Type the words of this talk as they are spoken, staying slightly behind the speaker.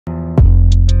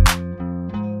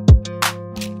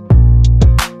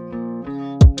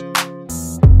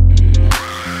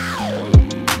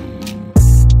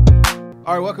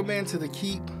All right, welcome into the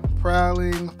Keep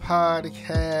Prowling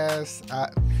podcast.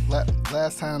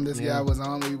 Last time this guy was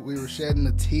on, we were shedding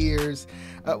the tears.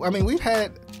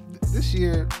 This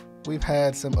year, we've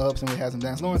had some ups and we had some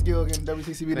downs. Lawrence Gilligan,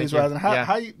 WCCB News Rising.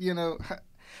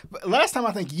 But last time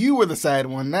I think you were the sad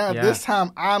one. Now this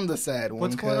time I'm the sad one.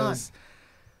 What's going on?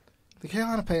 The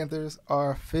Carolina Panthers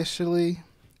are officially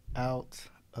out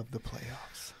of the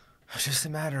playoffs. It's just a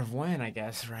matter of when, I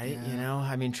guess, right? Yeah. You know,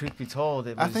 I mean, truth be told,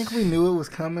 it was... I think we knew it was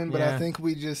coming, but I think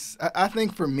we just... I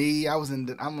think for me, I'm going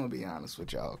to be honest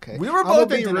with y'all, okay? We were both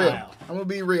in denial. I'm going to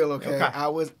be real, okay? I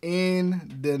was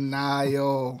in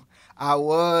denial. I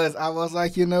was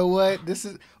like, you know what? This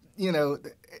is,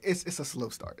 it's a slow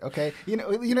start, okay?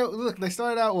 Look, they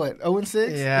started out,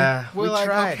 0-6? Yeah, We're like,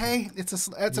 tried. okay,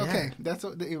 that's okay. That's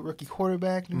the rookie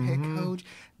quarterback, new head coach,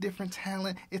 different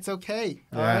talent. It's okay,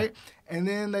 all right? And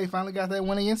then they finally got that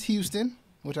one against Houston,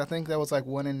 which I think that was like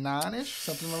 1-9-ish,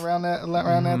 something around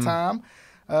that time.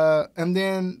 And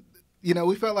then,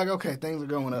 we felt like, okay, things are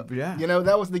going up. Yeah.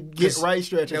 That was the get-right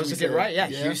stretch. That was the get-right, yeah.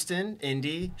 Huton,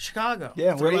 Indy, Chicago.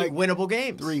 Yeah, three like winnable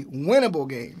games. 3 winnable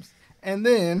games. And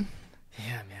then...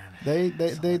 Yeah, man.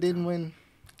 They didn't win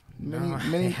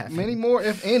many more,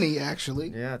 if any, actually.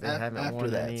 Yeah, they haven't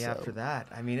won any after that.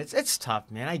 I mean, it's tough,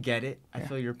 man. I get it. I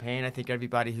feel your pain. I think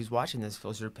everybody who's watching this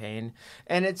feels your pain.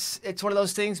 And it's one of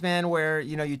those things, man, where,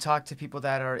 you talk to people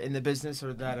that are in the business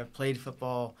or that have played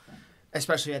football,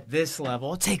 especially at this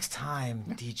level. It takes time,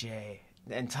 DJ.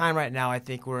 And time right now, I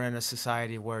think we're in a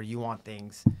society where you want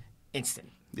things instant.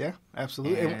 Yeah,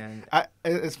 absolutely. And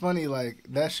it's funny, like,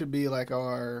 that should be like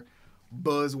our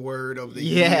buzzword of the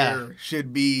year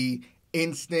should be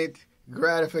instant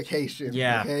gratification.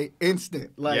 Yeah. Okay.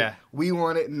 Instant. Like we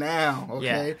want it now.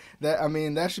 Okay. Yeah.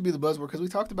 That should be the buzzword because we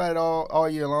talked about it all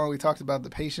year long. We talked about the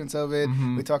patience of it.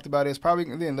 Mm-hmm. We talked about it's probably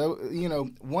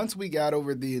once we got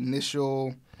over the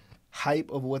initial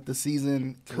hype of what the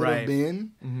season could have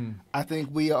been. Mm-hmm. I think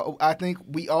we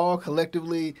all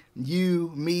collectively, you,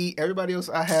 me, everybody else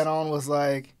I had on was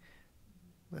like,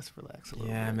 let's relax a little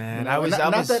bit. Yeah, man. Not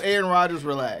that Aaron Rodgers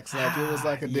relaxed. Like it was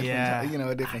like a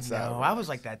different, a different side. I was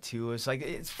like that too. It's like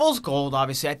it's fool's gold.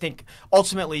 Obviously, I think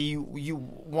ultimately you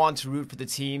want to root for the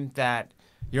team that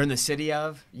you're in the city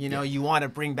of. You want to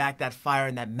bring back that fire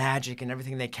and that magic and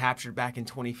everything they captured back in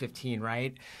 2015,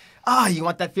 right? You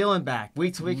want that feeling back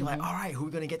week to week. You're like, all right, who are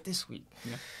we gonna get this week?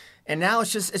 Yeah. And now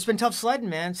it's been tough sledding,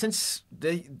 man. Since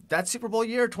that Super Bowl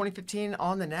year, 2015,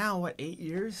 on the now, 8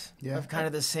 years of kind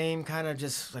of the same kind of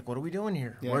just like, what are we doing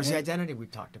here? Yeah, where's the identity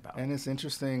we've talked about? And it's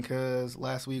interesting because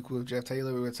last week with Jeff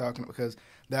Taylor, we were talking because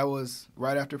that was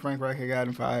right after Frank Reich had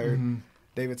gotten fired. Mm-hmm.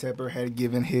 David Tepper had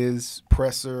given his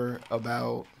presser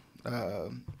about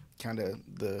kind of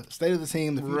the state of the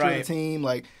team, the future of the team,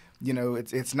 like.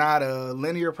 It's not a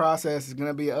linear process. It's going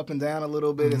to be up and down a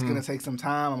little bit. Mm-hmm. It's going to take some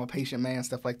time. I'm a patient man,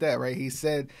 stuff like that, right? He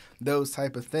said those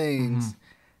type of things. Mm-hmm.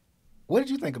 What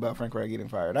did you think about Frank Reich getting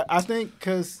fired? I think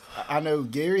because I know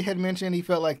Gary had mentioned he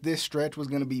felt like this stretch was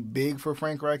going to be big for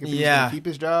Frank Reich if he was going to keep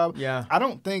his job. Yeah. I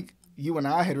don't think you and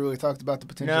I had really talked about the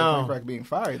potential of Frank Reich being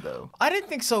fired, though. I didn't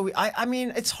think so. I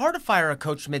mean, it's hard to fire a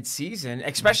coach mid-season,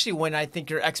 especially when I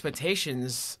think your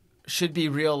expectations should be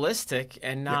realistic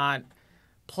and not –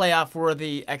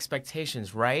 playoff-worthy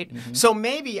expectations, right? Mm-hmm. So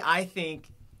maybe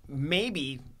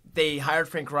they hired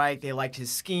Frank Reich, they liked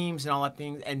his schemes and all that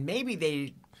things, and maybe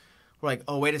they were like,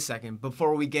 oh, wait a second,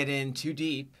 before we get in too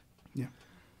deep,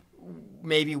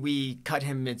 maybe we cut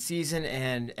him mid-season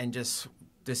and just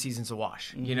the season's a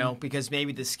wash, because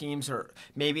maybe the schemes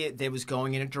maybe they was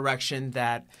going in a direction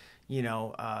that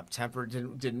Temper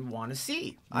didn't want to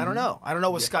see. Mm-hmm. I don't know. I don't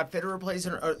know what Scott Fitterer plays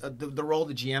in, or the role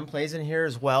the GM plays in here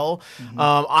as well. Mm-hmm.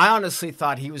 I honestly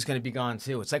thought he was going to be gone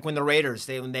too. It's like when the Raiders,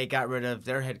 when they got rid of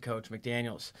their head coach,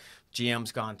 McDaniels,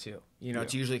 GM's gone too.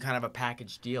 It's usually kind of a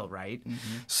package deal, right?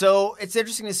 Mm-hmm. So it's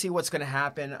interesting to see what's going to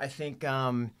happen. I think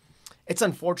it's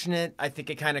unfortunate. I think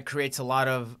it kind of creates a lot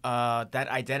of that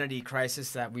identity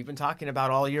crisis that we've been talking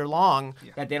about all year long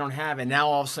that they don't have. And now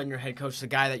all of a sudden your head coach, the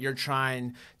guy that you're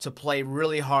trying to play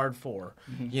really hard for,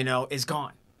 is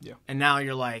gone. Yeah. And now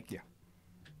you're like,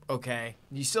 okay.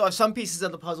 You still have some pieces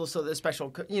of the puzzle. So the special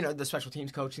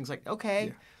teams coaching is like,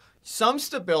 okay, some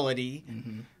stability.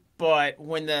 Mm-hmm. But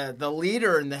when the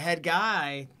leader and the head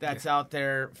guy that's out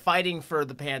there fighting for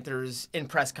the Panthers in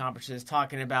press conferences,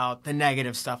 talking about the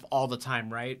negative stuff all the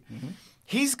time, right? Mm-hmm.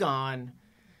 He's gone.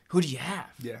 Who do you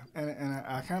have? Yeah, and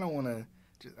I kind of want to.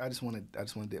 I just want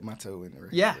to dip my toe in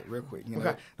there. Real quick.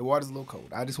 The water's a little cold.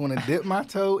 I just want to dip my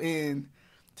toe in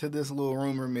to this little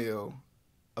rumor mill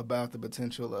about the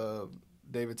potential of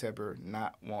David Tepper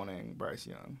not wanting Bryce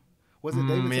Young. Was it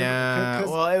David Tepper? Yeah.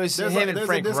 Well, it was him and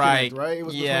Frank Reich. Right? It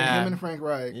was between him and Frank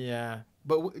Reich. Yeah.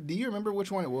 But do you remember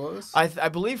which one it was? I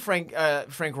believe Frank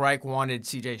Reich wanted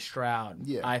C.J. Stroud.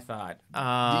 Yeah. I thought.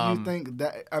 Do you think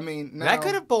that? I mean, now, that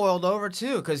could have boiled over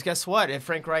too. Because guess what? If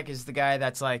Frank Reich is the guy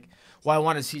that's like, well, I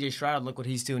wanted C.J. Stroud. Look what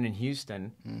he's doing in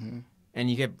Houston. Mm-hmm. And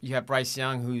you have Bryce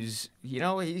Young, who's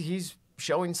he's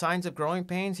showing signs of growing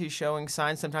pains. He's showing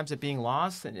signs sometimes of being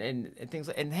lost and things.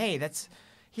 And hey,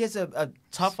 he has an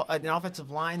offensive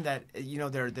line that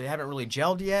they haven't really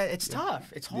gelled yet. It's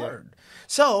tough. It's hard. Yeah.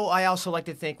 So I also like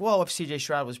to think, well, if C.J.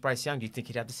 Stroud was Bryce Young, do you think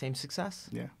he'd have the same success?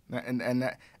 Yeah, and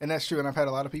that's true. And I've had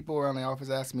a lot of people around the office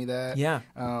ask me that. Yeah.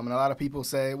 And a lot of people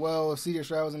say, well, if C.J.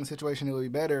 Stroud was in the situation, it would be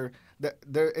better.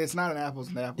 It's not an apples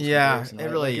and apples. Yeah, right?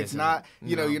 It really is. It's not.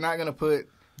 You're not going to put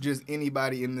just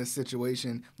anybody in this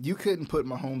situation. You couldn't put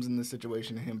Mahomes in this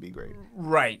situation and him be great.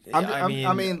 Right. I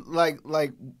mean,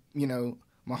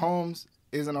 Mahomes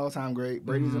is an all-time great.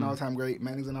 Brady's an all-time great.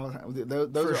 Manning's an all-time.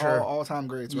 Those are all all-time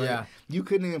greats, right? Yeah. You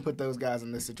couldn't even put those guys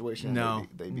in this situation. No,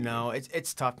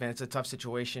 it's tough, man. It's a tough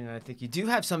situation, and I think you do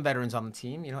have some veterans on the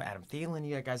team. Adam Thielen,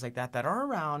 you got guys like that are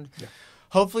around. Yeah.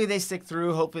 Hopefully they stick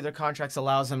through. Hopefully their contracts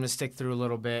allows them to stick through a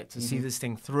little bit to see this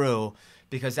thing through.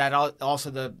 Because that also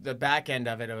the back end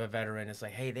of it of a veteran is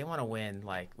like, hey, they want to win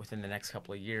like within the next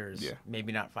couple of years,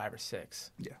 maybe not 5 or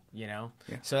 6. Yeah, Yeah.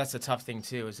 So that's the tough thing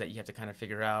too, is that you have to kind of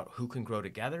figure out who can grow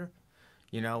together.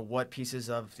 What pieces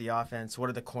of the offense, what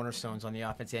are the cornerstones on the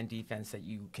offense and defense that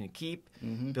you can keep,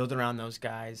 build around those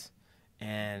guys,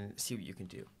 and see what you can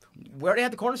do. We already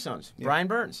had the cornerstones: Brian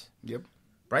Burns,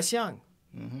 Bryce Young.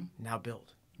 Now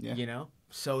build. Yeah.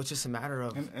 So it's just a matter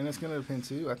of, and it's going to depend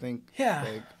too. I think. Yeah.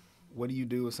 Like, what do you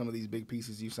do with some of these big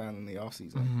pieces you signed in the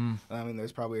offseason? I mean,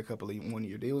 there's probably a couple of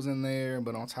one-year deals in there,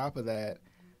 but on top of that,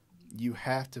 you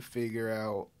have to figure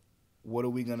out what are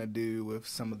we going to do with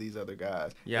some of these other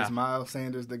guys. Yeah. Is Miles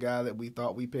Sanders the guy that we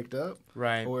thought we picked up?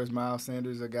 Right. Or is Miles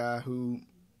Sanders a guy who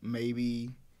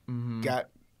maybe got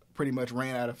pretty much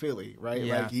ran out of Philly, right?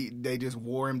 Yeah. Like they just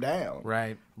wore him down.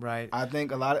 Right. I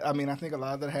think a lot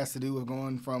of that has to do with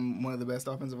going from one of the best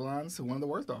offensive lines to one of the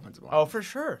worst offensive lines. Oh, for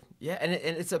sure. Yeah, and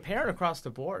it's apparent across the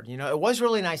board. It was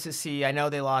really nice to see. I know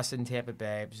they lost in Tampa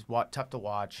Bay. It was tough to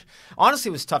watch. Honestly,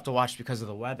 it was tough to watch because of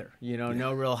the weather.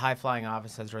 No real high-flying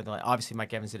offenses. Obviously,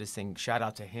 Mike Evans did his thing. Shout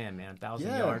out to him, man. 1,000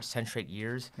 yards, 10 straight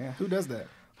years. Yeah. Who does that?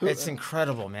 It's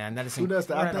incredible, man. That is incredible.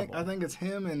 Who does that? I think it's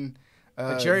him and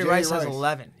Jerry Rice has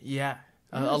 11. Yeah.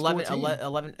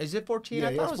 11. Is it 14? Yeah,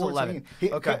 I thought it was 11.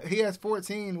 He has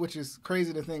 14, which is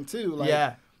crazy to think too.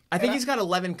 I think he's got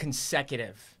 11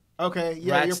 consecutive. Okay,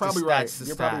 yeah, you're probably right.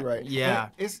 You're probably right. Yeah,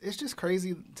 and it's just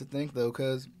crazy to think though,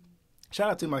 because shout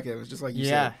out to Mike Evans, just like you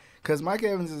said, because Mike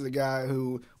Evans is a guy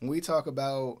who, when we talk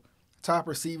about top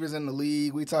receivers in the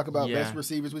league, we talk about best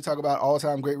receivers, we talk about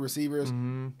all-time great receivers.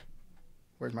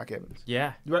 Where's Mike Evans?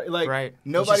 Yeah. Right.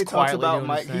 Nobody talks about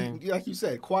Mike. He, like you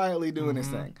said, quietly doing his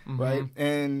thing, right?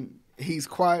 And he's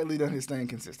quietly done his thing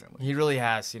consistently. He really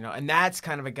has, And that's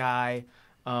kind of a guy,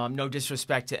 no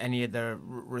disrespect to any of the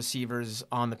receivers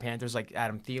on the Panthers, like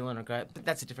Adam Thielen, but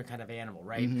that's a different kind of animal,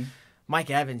 right?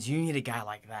 Mike Evans, you need a guy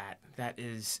like that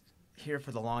is here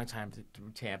for the long time through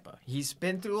Tampa. He's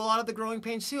been through a lot of the growing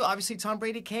pains too. Obviously, Tom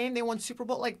Brady came, they won Super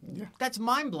Bowl. That's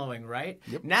mind-blowing, right?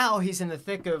 Yep. Now he's in the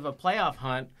thick of a playoff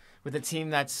hunt with a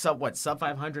team that's sub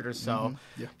 500 or so,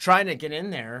 trying to get in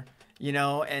there,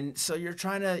 and so you're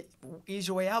trying to ease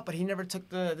your way out, but he never took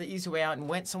the easy way out and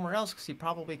went somewhere else because he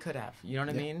probably could have. You know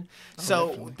what I mean? So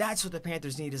definitely. That's what the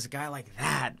Panthers need, is a guy like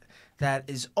that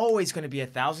is always going to be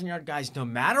 1,000-yard guys no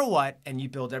matter what, and you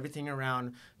build everything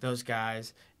around those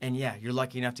guys. And, you're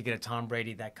lucky enough to get a Tom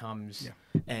Brady that comes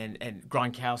and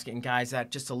Gronkowski and guys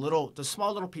that just the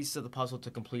small little pieces of the puzzle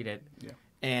to complete it. Yeah.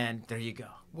 And there you go.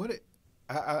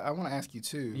 I want to ask you,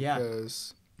 too,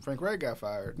 because Frank Reich got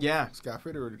fired. Yeah. Scott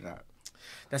Fitterer did not.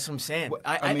 That's what I'm saying.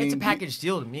 I mean, it's a package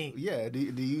deal to me. Yeah. Do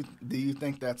you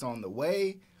think that's on the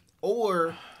way?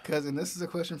 Or, and this is a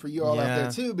question for you all out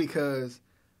there, too, because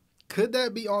could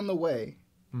that be on the way?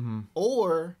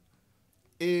 Or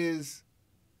is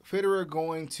Fitterer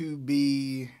going to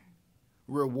be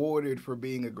rewarded for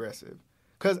being aggressive?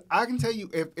 Because I can tell you,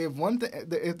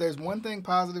 if there's one thing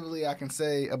positively I can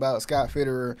say about Scott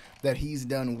Fitterer that he's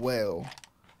done well,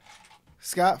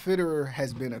 Scott Fitterer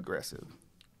has been aggressive.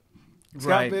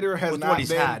 Scott Fitterer has not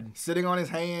been sitting on his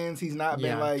hands. He's not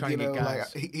been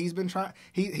he's been trying.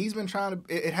 He's been trying to.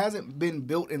 It hasn't been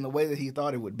built in the way that he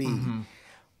thought it would be.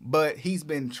 But he's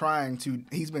been trying to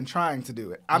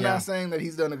do it. I'm not saying that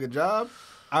he's done a good job,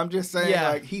 I'm just saying,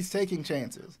 like, he's taking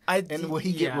chances. And will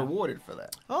he get rewarded for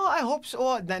that? Oh, I hope so.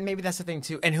 Well, maybe that's the thing,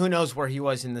 too. And who knows where he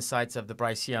was in the sights of the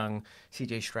Bryce Young,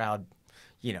 C.J. Stroud,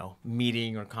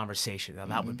 meeting or conversation. Now,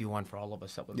 that would be one for all of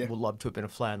us that would love to have been a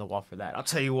fly on the wall for that. I'll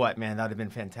tell you what, man, that would have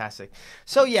been fantastic.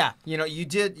 So, you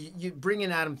bring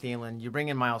in Adam Thielen, you bring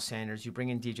in Miles Sanders, you bring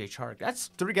in DJ Chark.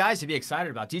 That's 3 guys to be excited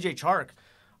about. DJ Chark,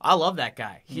 I love that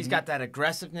guy. He's got that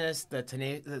aggressiveness, the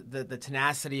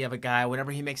tenacity of a guy.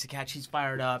 Whenever he makes a catch, he's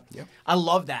fired up. Yep. I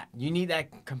love that. You need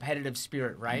that competitive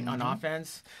spirit, right, on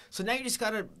offense. So now you just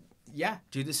got to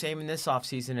do the same in this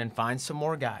offseason and find some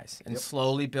more guys and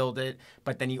slowly build it.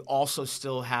 But then you also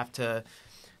still have to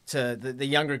the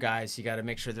younger guys, you got to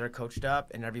make sure they're coached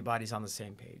up and everybody's on the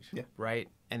same page, right?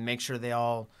 And make sure they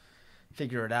all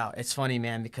figure it out. It's funny,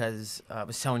 man, because I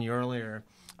was telling you earlier,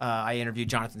 I interviewed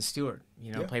Jonathan Stewart,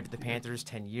 played with the Panthers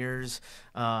 10 years,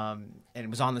 and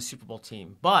was on the Super Bowl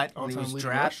team. But when he was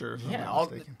drafted,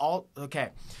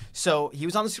 so he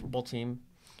was on the Super Bowl team,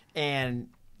 and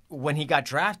when he got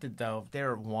drafted, though,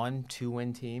 they're a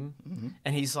 1-2 team,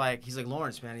 and he's like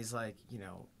Lawrence, man. He's like,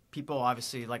 people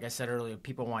obviously, like I said earlier,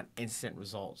 people want instant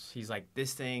results. He's like,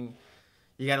 this thing,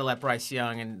 you got to let Bryce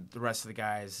Young and the rest of the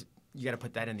guys, you got to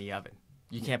put that in the oven.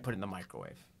 You can't put it in the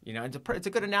microwave. It's a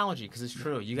good analogy because it's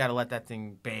true. You got to let that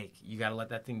thing bake.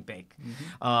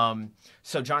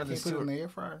 So Jonathan Stewart, put it in the air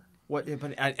fryer. What?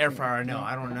 But air fryer? No,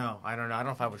 I don't know. I don't know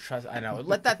if I would trust. I know.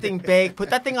 Let that thing bake. Put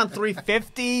that thing on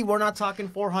 350. We're not talking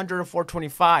 400 or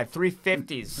 425.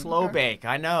 350, slow bake.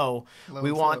 I know.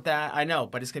 We want that. I know,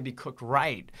 but it's gonna be cooked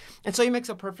right. And so he makes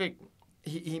a perfect.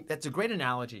 That's a great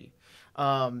analogy.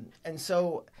 And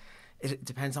so it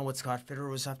depends on what Scott Fitterer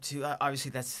was up to.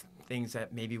 Obviously, that's things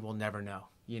that maybe we'll never know.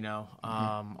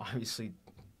 Obviously.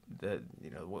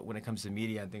 When it comes to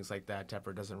media and things like that,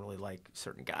 Tepper doesn't really like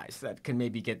certain guys that can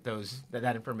maybe get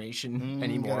that information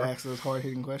anymore. Gotta ask those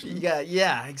hard-hitting questions.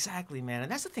 Yeah, exactly, man.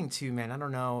 And that's the thing too, man. I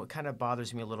don't know. It kind of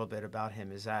bothers me a little bit about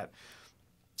him is that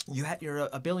you're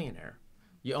a billionaire.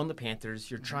 You own the Panthers.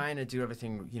 You're trying to do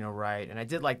everything right. And I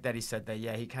did like that he said that.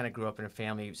 Yeah, he kind of grew up in a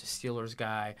family. He was a Steelers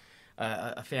guy.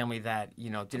 A family that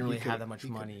didn't really have that much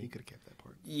money. He could have kept that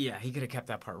part. Yeah, he could have kept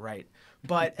that part right.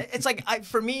 But it's like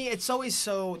for me, it's always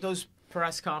so. Those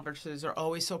press conferences are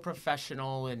always so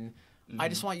professional, and I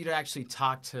just want you to actually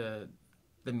talk to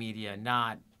the media,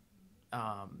 not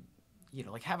have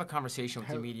a conversation with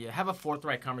the media, have a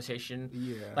forthright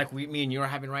conversation, like me and you are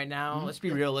having right now. Let's be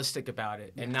realistic about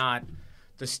it, and not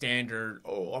the standard.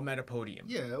 Oh, I'm at a podium.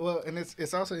 Yeah, well, and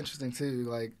it's also interesting too,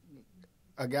 like.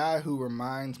 A guy who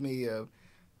reminds me of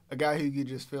a guy who you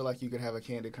just feel like you could have a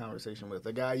candid conversation with.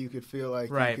 A guy you could feel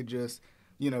like you could just,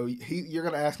 you're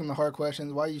going to ask him the hard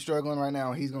questions. Why are you struggling right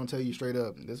now? He's going to tell you straight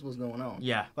up, this is what's going on.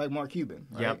 Yeah. Like Mark Cuban,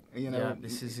 right? Yep.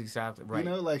 This is exactly right.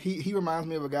 Like he reminds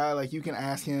me of a guy, like you can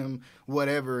ask him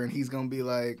whatever and he's going to be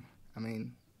like,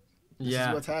 this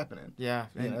is what's happening. Yeah.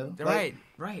 Right.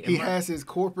 He has his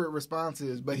corporate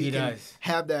responses, but he can does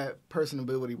have that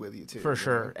personability with you, too. For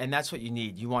sure. And that's what you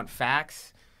need. You want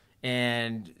facts.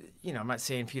 And, I'm not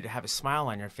saying for you to have a smile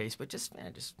on your face, but just be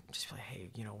like,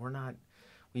 hey,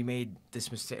 we made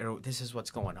this mistake, or this is what's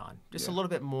going on. Just a little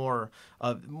bit more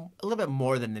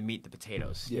than the meat, the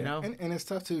potatoes, And it's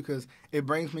tough, too, because it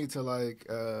brings me to, like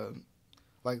the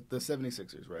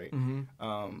 76ers, right?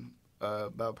 Mm-hmm.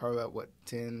 About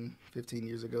 10, 15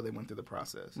 years ago, they went through the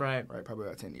process. Right. Probably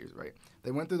about 10 years, right? They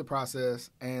went through the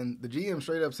process, and the GM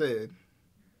straight up said,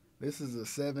 this is a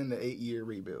 7 to 8 year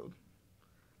rebuild.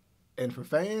 And for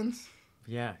fans...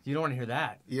 Yeah, you don't want to hear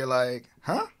that. You're like,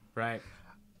 huh? Right.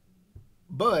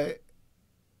 But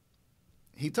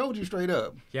he told you straight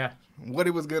up what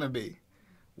it was going to be,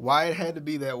 why it had to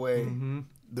be that way,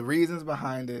 the reasons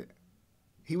behind it.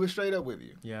 He was straight up with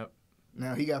you. Yep.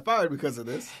 Now, he got fired because of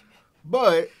this.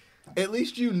 But at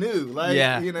least you knew,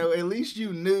 at least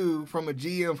you knew from a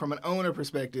GM, from an owner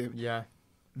perspective. Yeah,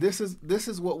 this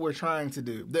is what we're trying to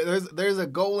do. There's a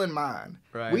goal in mind.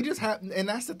 Right. We just have, and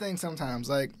that's the thing. Sometimes,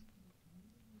 like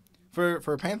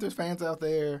for Panthers fans out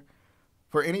there,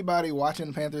 for anybody watching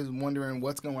the Panthers wondering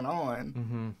what's going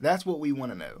on, that's what we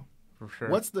want to know. For sure.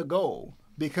 What's the goal?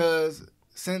 Because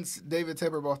since David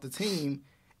Tepper bought the team,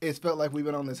 it's felt like we've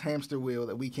been on this hamster wheel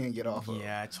that we can't get off of.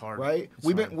 Yeah, it's hard. Right?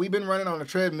 We've been running on a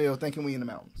treadmill thinking we in the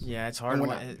mountains. Yeah, it's hard.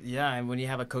 And when you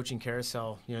have a coaching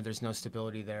carousel, there's no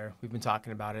stability there. We've been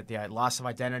talking about it. The loss of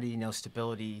identity, no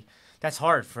stability. That's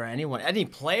hard for anyone, any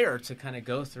player to kind of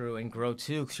go through and grow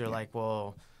too, because you're like,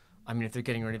 well, if they're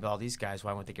getting rid of all these guys,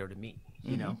 why won't they get rid of me?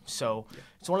 So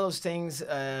it's one of those things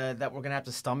that we're going to have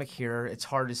to stomach here. It's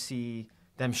hard to see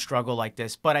them struggle like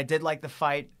this. But I did like the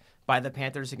fight by the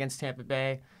Panthers against Tampa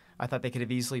Bay. I thought they could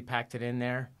have easily packed it in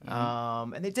there,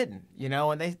 and they didn't.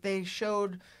 And they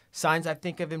showed signs, I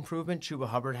think, of improvement. Chuba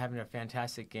Hubbard having a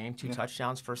fantastic game, 2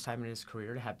 touchdowns, first time in his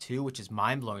career to have 2, which is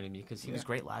mind-blowing to me because he was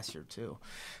great last year too.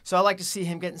 So I like to see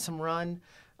him getting some run.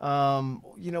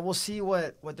 We'll see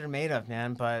what they're made of,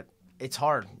 man, but it's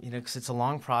hard, because it's a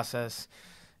long process,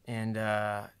 and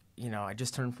I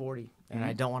just turned 40. And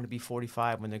I don't want to be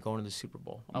 45 when they're going to the Super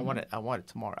Bowl. I want it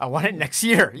tomorrow. I want it next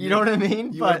year. You know what I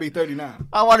mean? You want to be 39.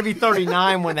 I want to be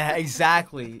 39 when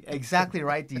exactly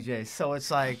right, DJ. So it's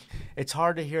like it's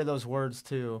hard to hear those words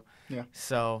too. Yeah.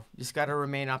 So just got to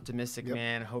remain optimistic,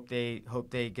 man. Hope they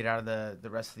get out of the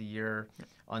rest of the year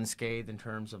unscathed in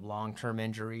terms of long-term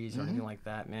injuries or anything like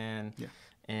that, man. Yeah.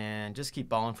 And just keep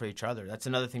balling for each other. That's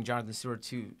another thing Jonathan Stewart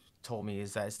too told me,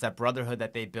 is that it's that brotherhood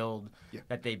that they build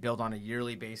on a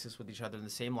yearly basis with each other in the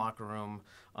same locker room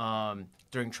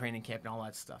during training camp and all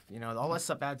that stuff. All that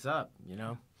stuff adds up.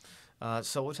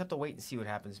 So we'll just have to wait and see what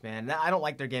happens, man. I don't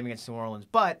like their game against New Orleans,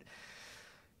 but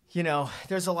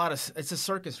there's it's a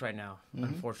circus right now,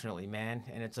 unfortunately, man,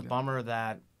 and it's a bummer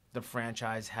that the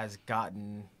franchise has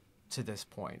gotten to this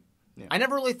point. Yeah. I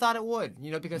never really thought it would,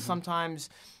 because sometimes,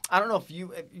 I don't know if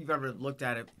you've ever looked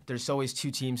at it, there's always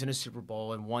 2 teams in a Super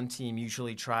Bowl, and one team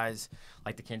usually tries,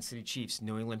 like the Kansas City Chiefs,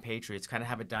 New England Patriots, kind of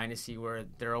have a dynasty where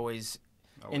they're always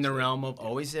in the realm of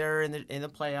always there in the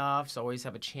playoffs, always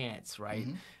have a chance, right?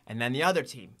 And then the other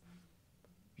team,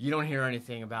 you don't hear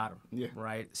anything about them,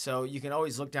 right? So you can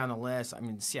always look down the list. I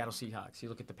mean, Seattle Seahawks. You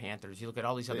look at the Panthers. You look at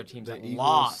all these other teams that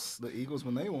lost. The Eagles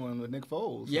when they won with Nick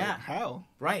Foles. Yeah. Like, how?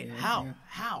 Right. Yeah.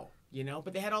 How?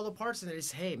 But they had all the parts, and they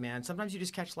just, hey, man, sometimes you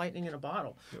just catch lightning in a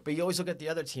bottle. Yep. But you always look at the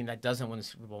other team that doesn't win the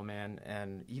Super Bowl, man.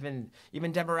 And even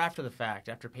Denver after the fact,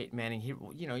 after Peyton Manning,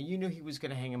 you knew he was going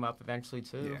to hang him up eventually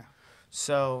too. Yeah.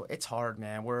 So it's hard,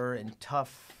 man. We're in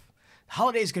tough.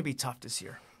 Holidays going to be tough this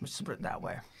year. Let's just put it that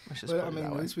way.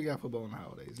 At least we got football in the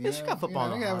holidays. At least we got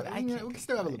football in the holidays. We can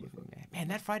still have a little bit of football. Man,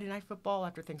 that Friday night football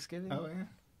after Thanksgiving. Oh, yeah.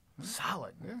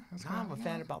 Solid. Yeah, I'm a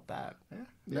fan about that.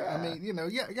 Yeah. I mean, you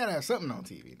got to have something on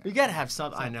TV now. You got to have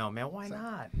something. I know, man. Why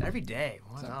not? Every day.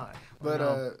 Why not?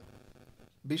 But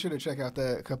be sure to check out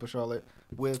that Cup of Charlotte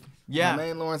with my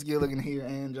man Lawrence Gilligan here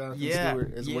and Jonathan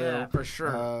Stewart as well. Yeah, for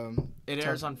sure. It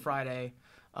airs on Friday.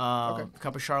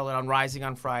 Cup of Charlotte on Rising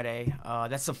on Friday.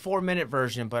 That's the 4-minute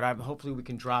version, but hopefully we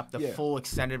can drop the full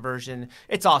extended version.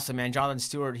 It's awesome, man. Jonathan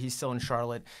Stewart, he's still in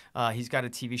Charlotte. He's got a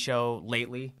TV show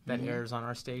lately that airs on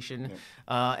our station,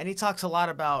 and he talks a lot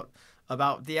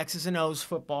about the X's and O's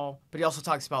football, but he also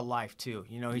talks about life too.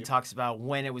 He talks about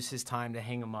when it was his time to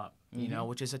hang him up.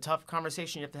 Which is a tough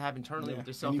conversation you have to have internally with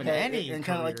yourself and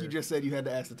kind of like you just said, you had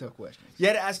to ask the tough questions. You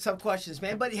had to ask tough questions,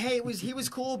 man. But hey, he was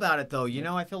cool about it though.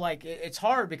 I feel like it's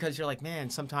hard because you're like, man,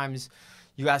 sometimes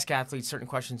you ask athletes certain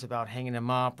questions about hanging them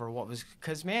up or what was,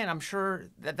 because man, I'm sure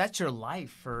that's your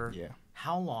life for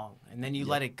how long, and then you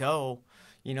let it go.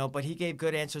 But he gave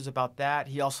good answers about that.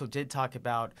 He also did talk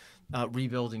about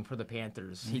rebuilding for the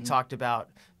Panthers. He talked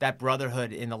about that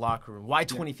brotherhood in the locker room, why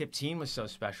 2015 was so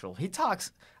special. He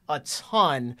talks a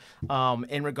ton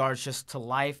in regards just to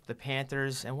life, the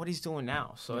Panthers, and what he's doing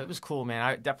now. So it was cool, man.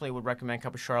 I definitely would recommend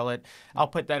Cup of Charlotte. I'll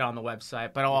put that on the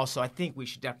website. But I think we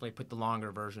should definitely put the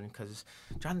longer version because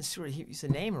Jonathan Stewart, he's a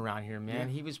name around here, man.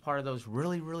 He was part of those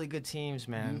really, really good teams,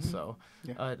 man. So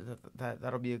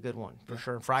that'll be a good one for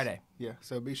sure. Friday. Yeah,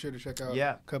 so be sure to check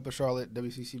out Cup of Charlotte,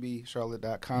 WCCB,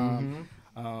 Charlotte.com.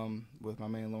 With my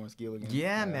man Lawrence Gilligan.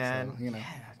 Yeah, man. So,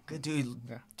 good dude.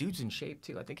 Yeah. Dude's in shape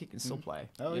too. I think he can still play.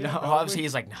 Oh, obviously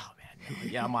he's like, no,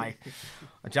 man. Yeah, I'm like,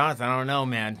 Jonathan, I don't know,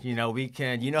 man. We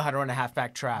can. You know how to run a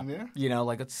halfback trap. Yeah.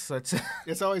 Like it's.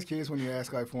 It's always curious when you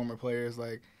ask like former players,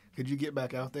 like, could you get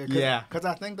back out there? Because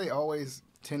I think they always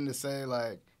tend to say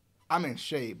like, I'm in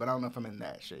shape, but I don't know if I'm in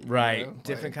that shape. Right.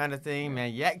 Different kind of thing,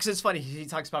 man. Yeah, because it's funny. He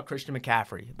talks about Christian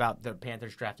McCaffrey, about the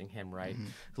Panthers drafting him, right?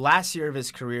 Last year of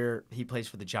his career, he plays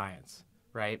for the Giants,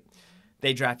 right?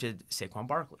 They drafted Saquon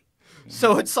Barkley.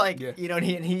 So it's like,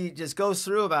 and he just goes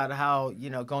through about how,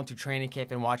 going through training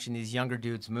camp and watching these younger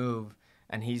dudes move.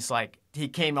 And he's like, he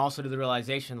came also to the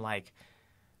realization, like,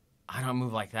 I don't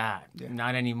move like that. Yeah.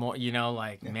 Not anymore.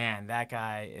 Man, that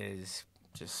guy is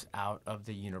just out of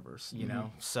the universe,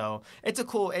 So it's a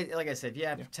cool, like I said, if you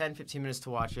have 10, 15 minutes to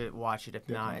watch it. If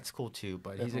not, it's cool too,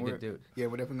 but he's a good dude. Yeah,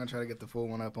 we're definitely going to try to get the full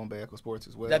one up on Bayako Sports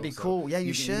as well. That'd be cool. Yeah,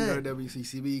 you should. You can go to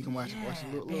WCCB, you can watch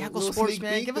a little Bayako Sports,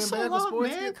 man. Give us some love,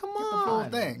 man. Come on. Get the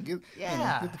full thing.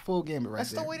 Get the full game right there.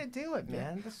 That's the way to do it,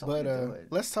 man. That's the way to do it.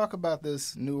 Let's talk about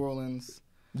this New Orleans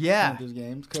Panthers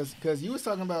games, because you was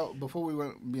talking about before we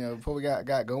went, before we got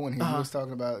going here, you was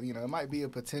talking about, it might be a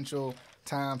potential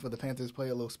time for the Panthers to play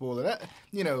a little spoiler. That,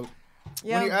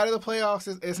 when you're out of the playoffs,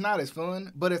 it's not as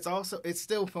fun, but it's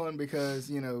still fun because,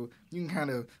 you can kind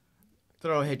of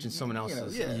throw a hitch in someone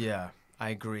else's. Yeah, I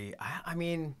agree. I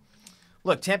mean,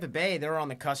 look, Tampa Bay, they're on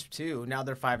the cusp too. Now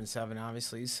they're 5-7,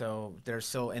 obviously, so they're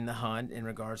still in the hunt in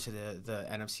regards to the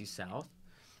NFC South.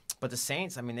 But the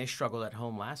Saints, I mean, they struggled at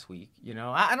home last week.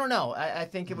 I don't know. I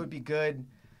think it would be good.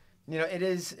 It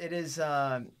is.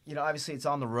 Obviously it's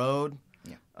on the road.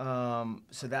 Yeah.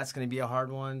 So that's going to be a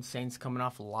hard one. Saints coming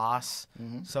off a loss.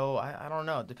 Mm-hmm. So I don't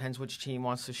know. It depends which team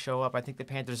wants to show up. I think the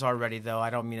Panthers are ready, though. I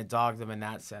don't mean to dog them in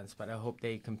that sense, but I hope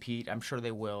they compete. I'm sure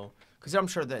they will. Because I'm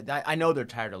sure that I know they're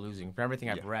tired of losing. From everything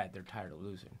I've read, they're tired of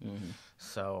losing. Mm-hmm.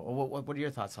 So what are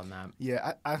your thoughts on that?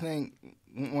 Yeah, I think,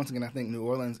 once again, New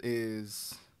Orleans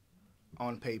is,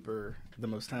 on paper, the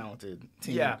most talented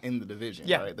team in the division.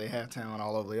 Yeah. Right? They have talent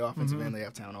all over the offensive end. They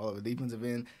have talent all over the defensive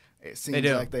end. It seems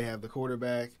like they have the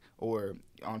quarterback, or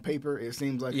on paper, it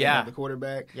seems like they have the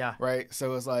quarterback. Yeah. Right?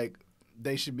 So it's like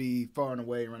they should be far and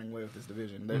away running away with this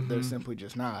division. They're simply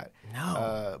just not.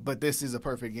 No. But this is a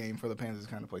perfect game for the Panthers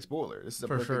to kind of play spoiler. This is a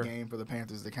perfect game for the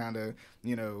Panthers to kind of,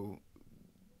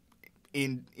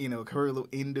 in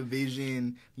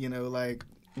division,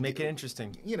 make it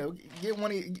interesting. Get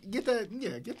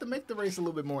to make the race a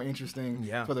little bit more interesting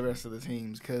for the rest of the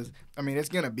teams, because it's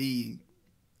gonna be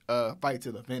a fight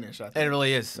to the finish. I think it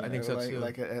really is. I think so too.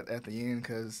 Like at the end,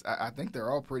 because I think they're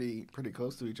all pretty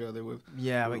close to each other with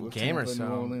game or so.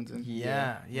 New Orleans and,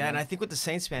 and I think with the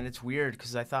Saints, man, it's weird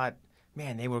because I thought,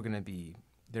 man, they're going to be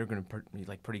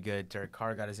pretty good. Derek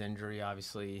Carr got his injury,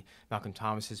 obviously. Malcolm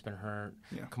Thomas has been hurt.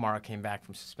 Yeah. Kamara came back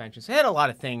from suspension. So they had a lot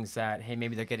of things that, hey,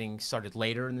 maybe they're getting started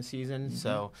later in the season. Mm-hmm.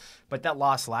 So, but that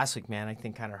loss last week, man, I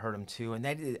think kind of hurt them too. And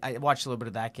I watched a little bit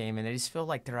of that game, and they just feel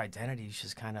like their identity is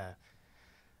just kind of,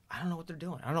 I don't know what they're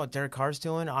doing. I don't know what Derek Carr's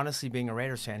doing. Honestly, being a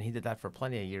Raiders fan, he did that for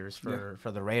plenty of years for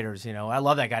the Raiders. I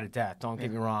love that guy to death. Don't get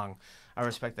me wrong. I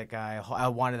respect that guy. I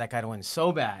wanted that guy to win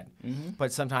so bad. Mm-hmm.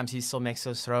 But sometimes he still makes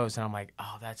those throws, and I'm like,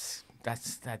 oh, that's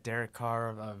that Derek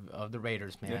Carr of the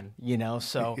Raiders, man. Yeah.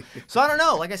 So I don't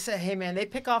know. Like I said, hey, man, they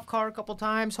pick off Carr a couple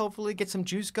times, hopefully get some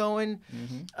juice going.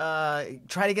 Mm-hmm.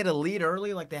 Try to get a lead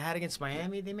early like they had against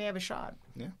Miami. They may have a shot.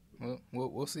 Yeah. Well,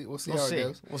 we'll see. We'll see how it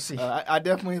goes. We'll see. I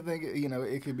definitely think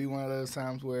it could be one of those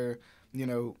times where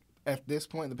at this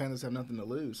point the Panthers have nothing to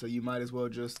lose, so you might as well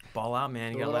just ball out,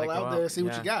 man. You gotta let it go out there, see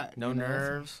what you got. No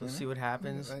nerves. Let's see what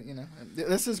happens.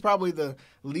 This is probably the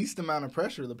least amount of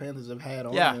pressure the Panthers have had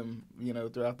on them,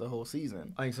 throughout the whole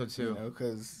season. I think so too.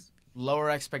 Because lower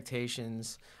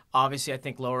expectations. Obviously, I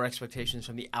think lower expectations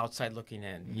from the outside looking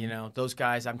in. Mm-hmm. Those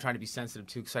guys, I'm trying to be sensitive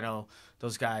to, because I know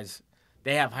those guys.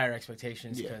 They have higher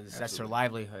expectations because that's their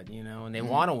livelihood, and they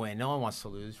want to win. No one wants to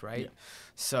lose, right? Yeah.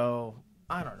 So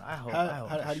I don't know. I hope.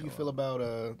 How do you feel about?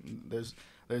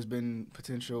 There's been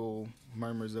potential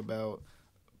murmurs about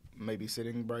maybe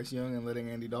sitting Bryce Young and letting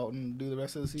Andy Dalton do the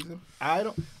rest of the season. I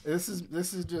don't. This is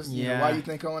just why you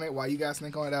think on it. Why you guys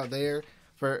think on it out there?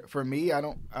 For me, I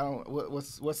don't.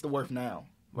 What's the worth now?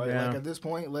 Right? Yeah. Like at this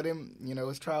point, let him.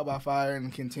 It's trial by fire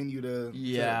and continue to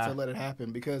let it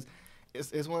happen, because.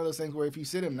 It's one of those things where if you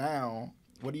sit him now,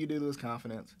 what do you do to his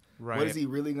confidence? Right. What is he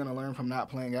really going to learn from not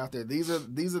playing out there? These are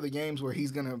the games where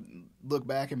he's going to look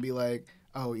back and be like,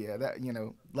 oh yeah, that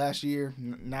last year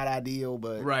not ideal,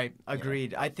 but right,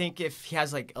 agreed. I think if he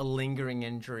has like a lingering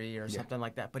injury or something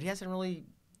like that, but he hasn't really,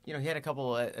 he had a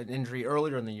couple an injury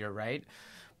earlier in the year, right?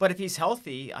 But if he's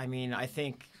healthy, I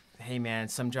think. Hey, man,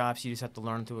 some jobs you just have to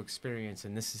learn through experience,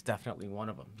 and this is definitely one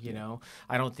of them,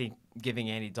 I don't think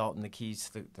giving Andy Dalton the keys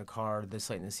to the car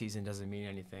this late in the season doesn't mean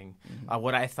anything. Mm-hmm.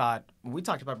 What I thought, we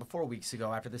talked about it before weeks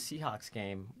ago after the Seahawks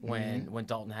game when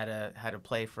Dalton had to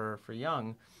play for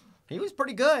Young, he was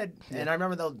pretty good. Yeah. And I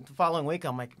remember the following week,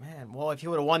 I'm like, man, well, if he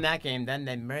would have won that game, then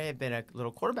there may have been a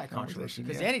little quarterback controversy.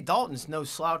 Because Andy Dalton's no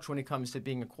slouch when it comes to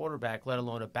being a quarterback, let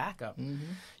alone a backup.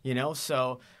 Mm-hmm.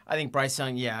 So I think Bryce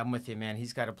Young, I'm with you, man.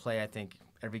 He's got to play, I think,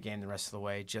 every game the rest of the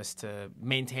way just to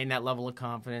maintain that level of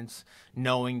confidence,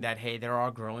 knowing that, hey, there are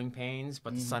growing pains,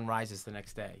 but the sun rises the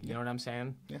next day. You know what I'm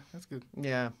saying? Yeah, that's good.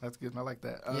 Yeah. That's good. I like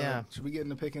that. Should we get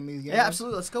into picking these games? Yeah,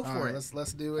 absolutely. Let's go for it.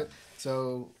 Let's do it.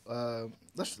 So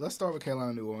let's start with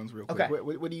Carolina, New Orleans real quick. Okay.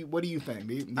 What do you think?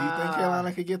 Do you think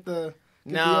Carolina could get the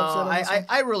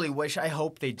I really wish. I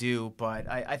hope they do, but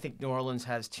I think New Orleans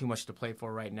has too much to play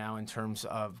for right now in terms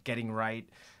of getting right.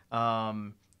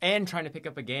 And trying to pick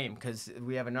up a game, because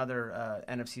we have another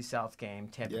NFC South game,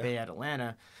 Tampa Bay at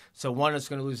Atlanta. So one is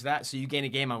going to lose that. So you gain a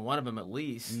game on one of them at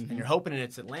least, and you're hoping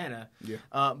it's Atlanta.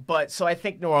 Yeah. But so I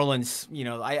think New Orleans,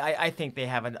 I think they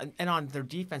have and on their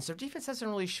defense hasn't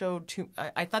really showed too.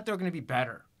 I thought they were going to be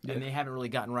better, and they haven't really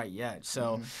gotten right yet.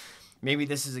 So maybe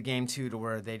this is a game too to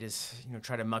where they just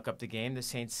try to muck up the game. The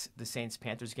Saints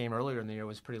Panthers game earlier in the year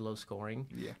was pretty low scoring.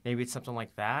 Yeah. Maybe it's something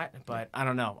like that, but I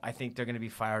don't know. I think they're going to be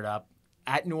fired up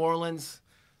at New Orleans.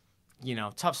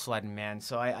 Tough sledding, man.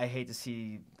 So I hate to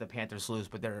see the Panthers lose,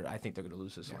 but I think they're going to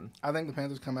lose this one. I think the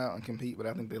Panthers come out and compete, but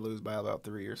I think they lose by about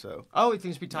 3 or so. Oh, it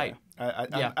seems to be tight.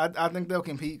 Yeah. I think they'll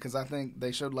compete because I think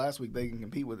they showed last week they can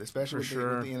compete with, especially with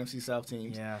the NFC South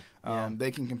teams. Yeah. They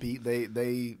can compete.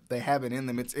 They have it in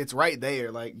them. It's right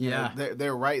there. Like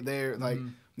they're right there. Like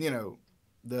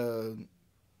the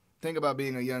thing about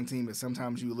being a young team is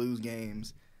sometimes you lose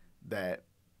games that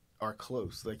are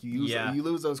close. Like you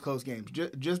lose those close games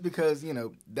just because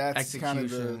that's kind of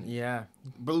the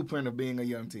blueprint of being a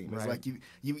young team. It's like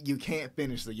you can't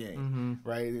finish the game,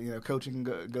 right? Coaching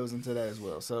goes into that as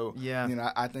well. So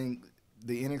I think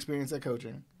the inexperience at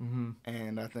coaching,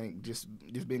 and I think just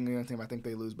being a young team, I think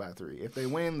they lose by 3. If they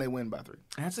win by 3.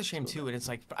 And that's a shame too. And it's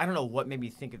like I don't know what made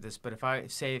me think of this, but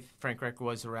if Frank Reich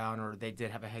was around, or they did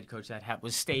have a head coach that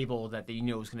was stable, that they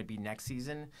knew it was going to be next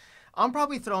season, I'm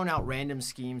probably throwing out random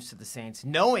schemes to the Saints,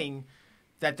 knowing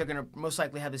that they're going to most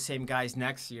likely have the same guys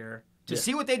next year to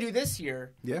see what they do this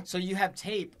year. Yeah. So you have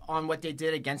tape on what they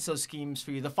did against those schemes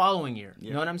for you the following year. Yeah.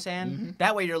 You know what I'm saying?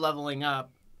 That way you're leveling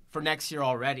up for next year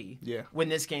already. Yeah. When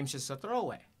this game's just a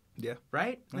throwaway. Yeah.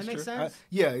 Right? That makes sense?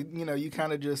 You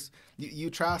kind of just you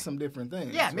try some different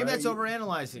things. Yeah, maybe that's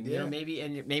overanalyzing. Yeah.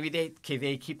 Maybe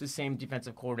they keep the same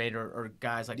defensive coordinator or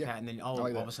guys like that, and then all of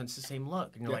a sudden it's the same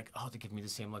look. And you're like, oh, they give me the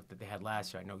same look that they had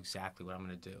last year. I know exactly what I'm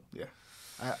going to do. Yeah.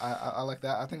 I like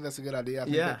that. I think that's a good idea. I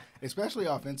think that, especially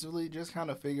offensively, just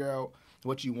kind of figure out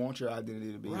what you want your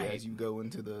identity to be as you go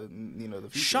into the the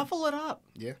future. Shuffle it up.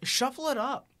 Yeah. Shuffle it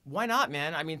up. Why not,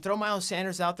 man? I mean, throw Miles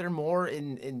Sanders out there more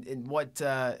in what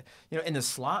in the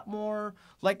slot more.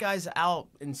 Let guys out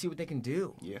and see what they can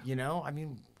do. Yeah. I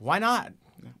mean, why not?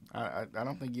 I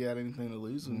don't think you had anything to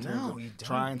lose in terms of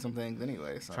trying some things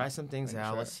anyway. So try some things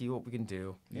out. Let's see what we can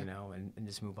do. And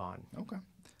just move on. Okay.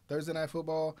 Thursday Night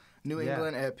Football, New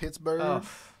England at Pittsburgh. Oh.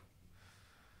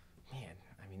 Man,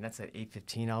 I mean, that's at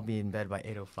 8:15. I'll be in bed by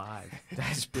 8:05.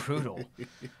 That's brutal.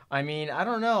 I mean, I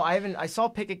don't know. I saw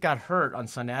Pickett got hurt on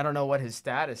Sunday. I don't know what his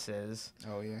status is.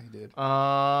 Oh, yeah, he did.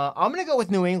 I'm going to go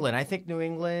with New England. I think New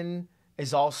England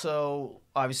is also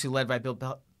obviously led by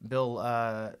Mr.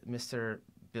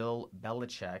 Bill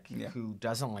Belichick, who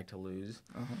doesn't like to lose.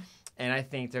 And I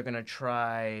think they're going to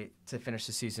try to finish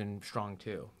the season strong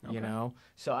too,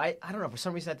 So I don't know. For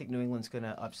some reason, I think New England's going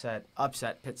to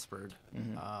upset Pittsburgh,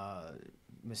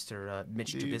 Mr.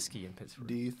 Mitch Trubisky in Pittsburgh.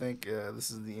 Do you think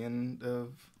this is the end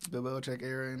of Bill Belichick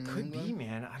era in New England? Could be,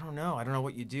 man. I don't know. I don't know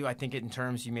what you do. I think in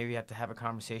terms you maybe have to have a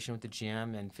conversation with the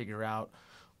GM and figure out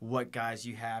what guys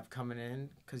you have coming in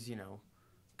because,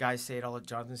 guys say it all.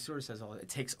 Jonathan Stewart says it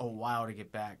takes a while to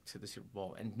get back to the Super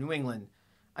Bowl. And New England,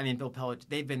 I mean, Bill Belichick,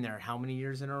 they've been there how many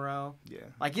years in a row? Yeah.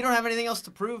 Like, you don't have anything else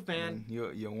to prove, man.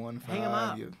 You won 5. Hang 'em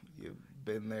up. You've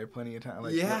been there plenty of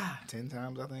times. 10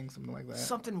 times, I think, something like that.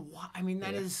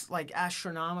 That is, like,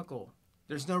 astronomical.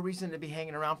 There's no reason to be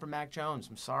hanging around for Mac Jones.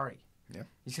 I'm sorry. Yeah.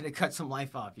 He's going to cut some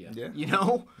life off you. Yeah.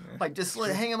 Yeah. Like, just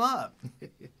hang him up.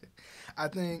 I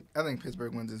think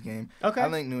Pittsburgh wins this game. Okay. I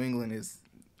think New England is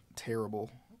terrible.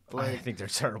 I think they're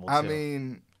terrible, too. I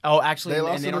mean... Oh, actually,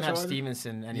 and they don't have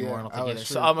Stevenson anymore. I don't think either.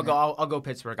 So I'm gonna go. I'll go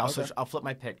Pittsburgh. I'll flip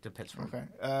my pick to Pittsburgh. Okay.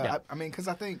 I mean, because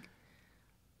I think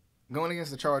going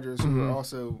against the Chargers, who are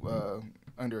also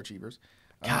underachievers.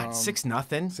 God,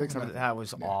 6-0. 6-0. That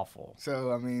was awful.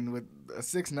 So I mean, with a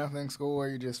 6-0 score,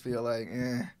 you just feel like,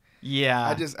 eh.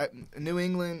 Yeah. New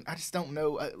England. I just don't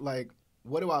know.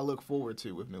 What do I look forward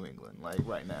to with New England? Like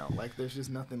right now, like there's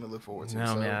just nothing to look forward to.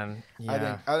 No, man.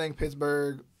 Yeah. I think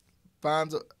Pittsburgh.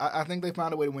 I think they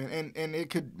find a way to win, and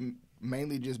it could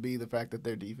mainly just be the fact that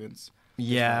their defense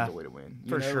finds a way to win.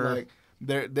 For sure. Like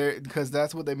they're because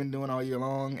that's what they've been doing all year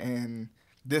long, and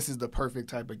this is the perfect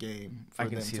type of game for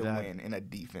them to win in a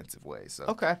defensive way. So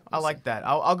okay, I like that.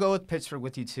 I'll go with Pittsburgh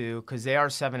with you too because they are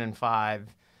 7-5,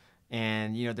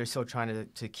 and they're still trying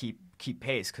to keep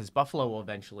pace because Buffalo will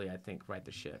eventually, I think, right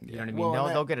the ship. You know what I mean?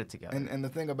 They'll get it together. And the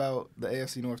thing about the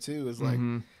AFC North too is like.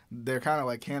 They're kind of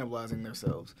like cannibalizing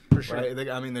themselves. For sure. Right?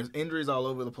 There's injuries all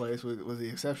over the place with the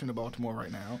exception of Baltimore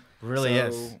right now. Really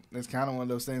is. It's kind of one of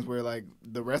those things where like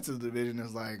the rest of the division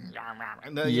is like, you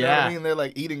know what I mean? They're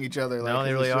like eating each other. Like, no,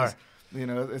 they really are.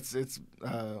 It's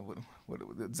what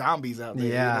zombies out there.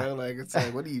 Yeah. Like it's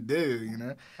like, what do you do?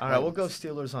 All right, we'll go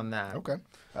Steelers on that. Okay.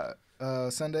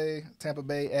 Sunday, Tampa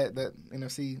Bay at that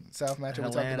NFC South matchup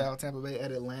we talked about. Tampa Bay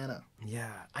at Atlanta. Yeah,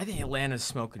 I think Atlanta's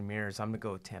smoke and mirrors. I'm going to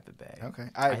go with Tampa Bay. Okay,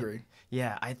 I agree.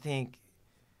 I think,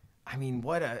 I mean,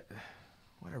 what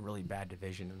What a really bad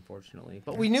division, unfortunately.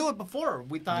 But we knew it before.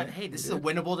 We thought, hey, this is a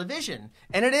winnable division.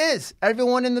 And it is.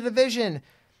 Everyone in the division,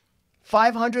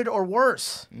 500 or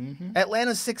worse. Mm-hmm.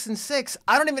 Atlanta's 6-6.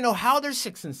 I don't even know how they're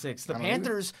 6-6. The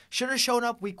Panthers should have shown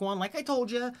up week 1. Like I told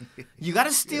you, you got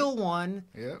to steal one.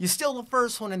 Yep. You steal the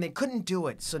first one, and they couldn't do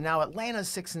it. So now Atlanta's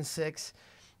 6-6.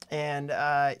 And,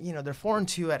 they're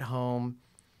 4-2 at home.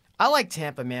 I like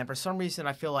Tampa, man. For some reason,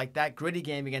 I feel like that gritty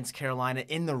game against Carolina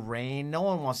in the rain, no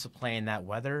one wants to play in that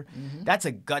weather. Mm-hmm. That's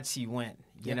a gutsy win,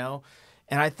 you know?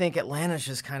 And I think Atlanta's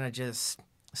just kind of just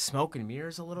smoke and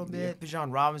mirrors a little bit.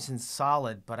 Bijan Robinson's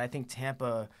solid, but I think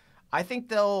Tampa, I think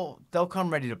they'll come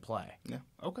ready to play. Yeah.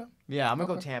 Okay. Yeah, I'm going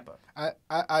to go Tampa.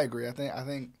 I agree. I think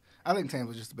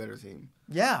Tampa's just a better team.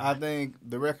 Yeah. I think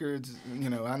the records,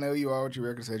 I know you are what your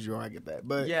record says you are. I get that.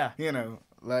 But,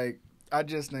 I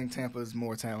just think Tampa's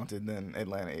more talented than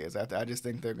Atlanta is. I just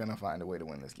think they're going to find a way to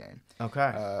win this game.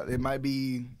 Okay. It might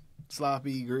be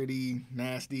sloppy, gritty,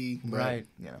 nasty. But, right.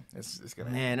 It's going to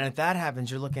happen. Man, and if that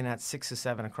happens, you're looking at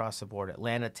 6-7 across the board.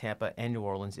 Atlanta, Tampa, and New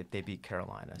Orleans if they beat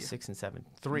Carolina. 6-7.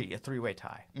 A three-way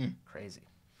tie. Crazy.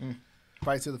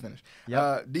 Fight to the finish.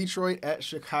 Yep. Detroit at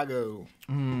Chicago.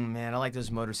 Man, I like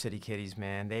those Motor City Kitties,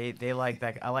 man. They like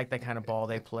that. I like that kind of ball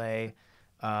they play.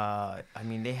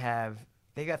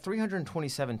 They got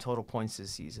 327 total points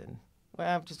this season.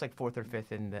 Well, just like 4th or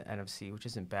 5th in the NFC, which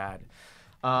isn't bad.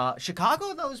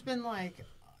 Chicago, though, has been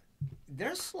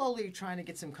they're slowly trying to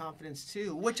get some confidence,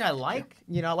 too, which I like.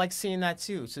 I like seeing that,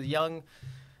 too. So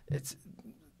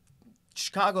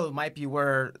Chicago might be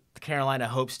where Carolina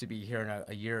hopes to be here in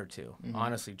a year or two,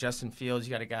 honestly. Justin Fields,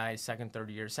 you got a guy, second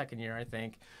year, I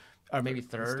think. Or maybe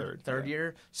third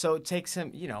year. So it takes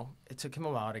him, it took him a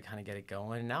while to kind of get it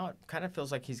going. And now it kind of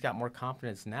feels like he's got more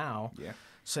confidence now. Yeah.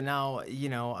 So now,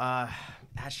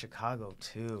 at Chicago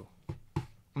too.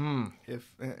 And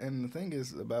the thing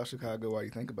is about Chicago, while you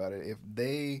think about it, if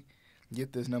they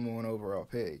get this number 1 overall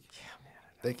pick,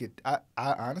 they could. I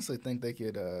honestly think they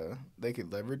could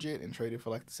leverage it and trade it for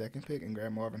the second pick and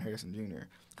grab Marvin Harrison Jr.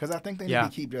 Because I think they need to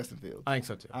keep Justin Fields. I think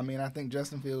so too. I think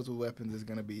Justin Fields with weapons is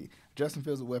going to be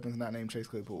not named Chase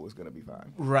Claypool is going to be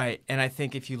fine. Right, and I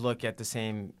think if you look at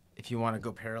if you want to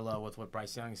go parallel with what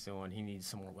Bryce Young's doing, he needs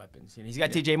some more weapons. He's got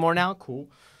DJ Moore now, cool.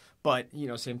 But,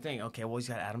 same thing. Okay, well, he's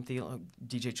got Adam Thielen,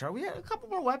 DJ Chark. We had a couple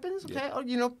more weapons, okay?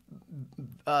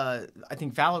 I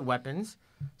think valid weapons.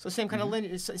 So same kind of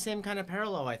lineage, same kind of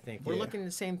parallel, I think. We're looking at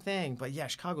the same thing. But,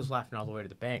 Chicago's laughing all the way to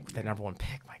the bank with that number 1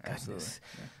 pick. My goodness.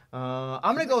 Yeah.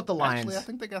 I'm going to go with the Lions. Actually, I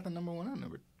think they got the number 1 and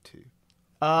number 2.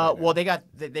 Well, they get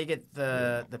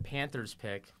the Panthers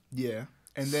pick. Yeah.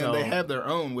 And then they have their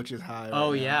own, which is high.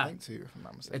 Oh, I think, too, if I'm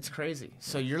not mistaken. It's crazy.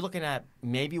 So you're looking at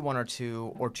maybe 1 or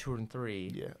 2 or 2 and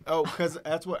 3. Yeah. Oh, because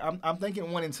that's what I'm thinking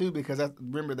 1 and 2 because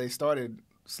remember they started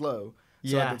slow.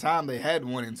 So at the time they had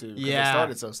 1 and 2 because they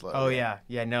started so slow. Oh, yeah.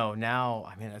 No,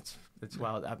 now, that's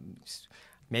wild.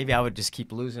 Maybe I would just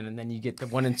keep losing, and then you get the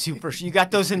 1 and 2 first. You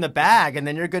got those in the bag, and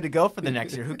then you're good to go for the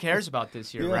next year. Who cares about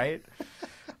this year, right?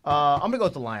 I'm going to go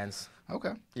with the Lions.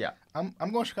 Okay. Yeah. I'm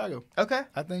going Chicago. Okay.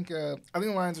 I think the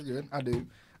Lions are good. I do.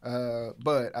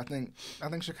 But I think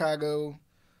Chicago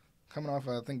coming off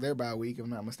I think their bye week if I'm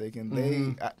not mistaken.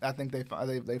 I think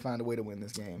they find a way to win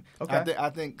this game. Okay. I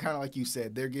think kind of like you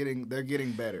said, they're getting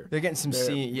better. They're getting some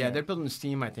steam. Yeah, they're building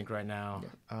steam I think right now.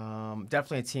 Yeah.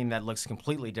 Definitely a team that looks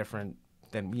completely different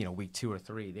than week 2 or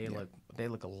 3. They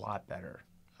look a lot better.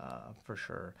 For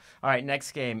sure. All right,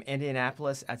 next game,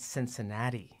 Indianapolis at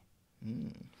Cincinnati.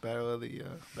 Battle of the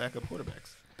backup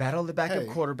quarterbacks. Battle of the backup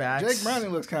quarterbacks. Jake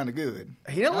Browning looks kind of good.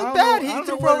 He didn't look bad. He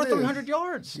threw for over 300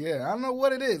 yards. Yeah, I don't know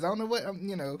what it is. I don't know what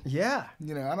Yeah.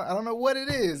 I don't know what it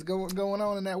is going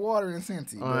on in that water in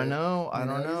Cincy. I know. I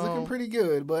don't know. He's looking pretty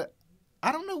good, but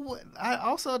I don't know what. I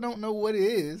also don't know what it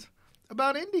is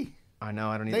about Indy. I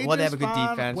know. I don't even. They have a good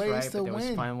defense, right? But they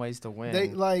always find ways to win. They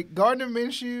Gardner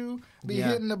Minshew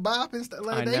hitting the bop and stuff.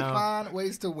 They find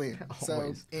ways to win.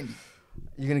 So Indy.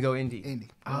 You're going to go Indy? Indy.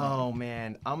 Oh,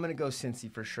 man. I'm going to go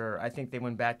Cincy for sure. I think they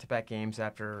win back-to-back games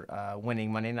after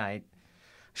winning Monday night.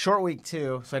 Short week,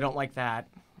 too, so I don't like that.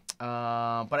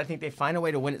 But I think they find a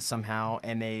way to win it somehow,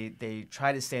 and they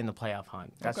try to stay in the playoff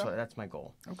hunt. That's my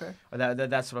goal. Okay.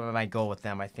 That's my goal with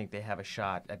them. I think they have a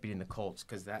shot at beating the Colts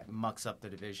because that mucks up the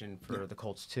division for the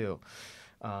Colts, too.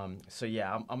 I'm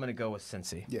going to go with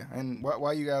Cincy. Yeah, and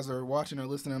while you guys are watching or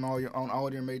listening on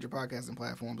all your major podcasting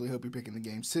platforms, we hope you're picking the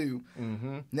games too.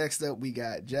 Mm-hmm. Next up, we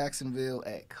got Jacksonville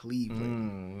at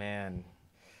Cleveland. Man,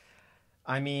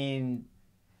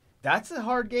 that's a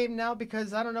hard game now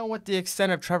because I don't know what the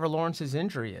extent of Trevor Lawrence's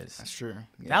injury is. That's true.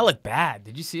 Yeah. That looked bad.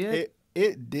 Did you see it?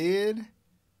 It did.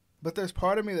 But there's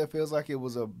part of me that feels like it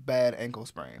was a bad ankle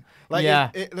sprain. Like,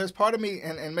 there's part of me,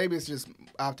 and maybe it's just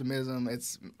optimism.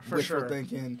 It's wishful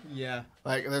thinking. Yeah.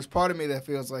 Like, there's part of me that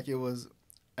feels like it was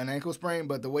an ankle sprain,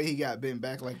 but the way he got bent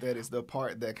back like that is the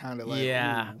part that kind of like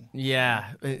it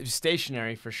was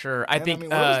stationary for sure. I think.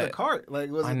 What was the cart? Like,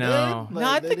 was it know. dead? Like,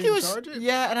 no, I think it was. It?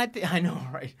 Yeah, and I know,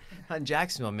 right? On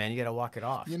Jacksonville, man, you got to walk it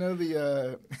off. You know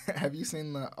the? Have you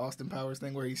seen the Austin Powers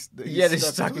thing where he's they're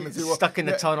stuck in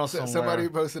the tunnel somewhere? Somebody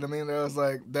posted a meme that was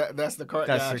like, that's the cart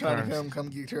guy trying to come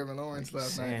get Trevor Lawrence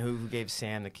last night. Who gave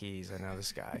Sam the keys? I know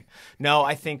this guy. No,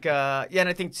 I think. And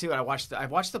I think too. I watched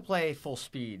the play full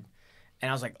speed. And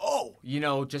I was like, oh,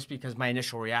 just because my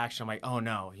initial reaction, I'm like, oh,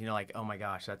 no. Like, oh, my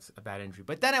gosh, that's a bad injury.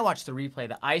 But then I watched the replay,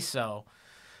 the ISO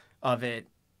of it,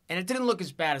 and it didn't look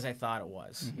as bad as I thought it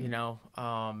was,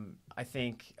 I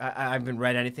think I haven't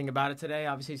read anything about it today,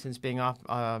 obviously, since being off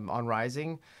on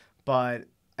Rising. But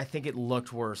I think it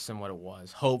looked worse than what it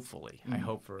was, hopefully. I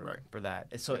hope for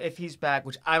that. So if he's back,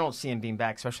 which I don't see him being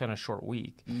back, especially on a short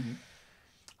week,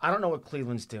 I don't know what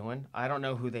Cleveland's doing. I don't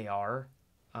know who they are.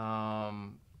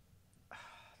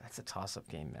 That's a toss-up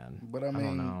game, man. But I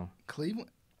don't know. Cleveland,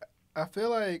 I feel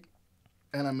like,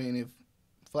 and I mean, if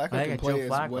Flacco can play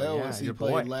as well as he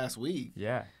played last week.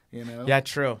 Yeah. Yeah,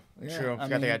 true. True. I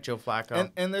forgot they got Joe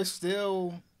Flacco. And they're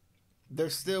still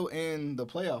in the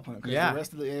playoff hunt. Yeah. The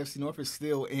rest of the AFC North is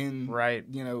still in, right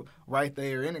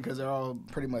there in it because they're all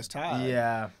pretty much tied.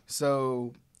 Yeah.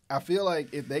 So I feel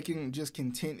like if they can just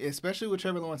continue, especially with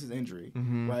Trevor Lawrence's injury,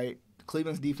 right?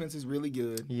 Cleveland's defense is really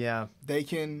good. Yeah. They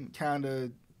can kind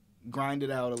of grind it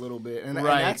out a little bit, and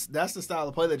that's the style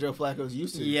of play that Joe Flacco's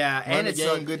used to. Yeah, run and the it's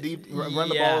game, run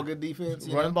the ball, good defense.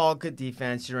 Run the ball, good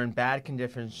defense. You're in bad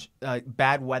conditions,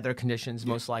 bad weather conditions,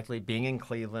 most likely. Being in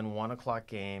Cleveland, 1:00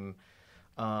 game.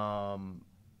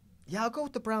 I'll go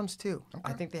with the Browns too.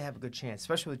 Okay. I think they have a good chance,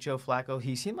 especially with Joe Flacco.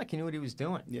 He seemed like he knew what he was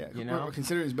doing. Yeah,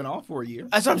 considering he's been off for a year.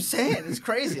 That's what I'm saying. It's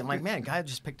crazy. I'm like, man, guy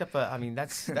just picked up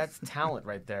that's talent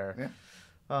right there. Yeah.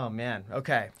 Oh, man.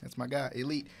 Okay. That's my guy,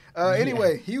 elite.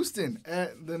 Anyway, Houston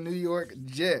at the New York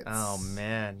Jets. Oh,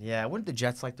 man. Yeah. Wouldn't the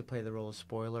Jets like to play the role of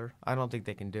spoiler? I don't think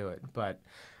they can do it, but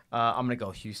I'm going to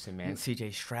go Houston, man.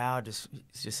 C.J. Stroud,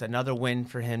 just another win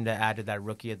for him to add to that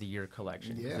Rookie of the Year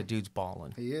collection. Yeah. The dude's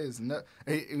balling. He is. No,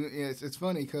 it's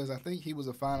funny because I think he was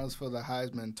a finalist for the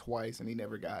Heisman twice, and he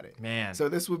never got it. Man. So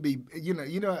this would be,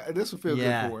 this would feel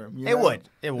good for him. It would.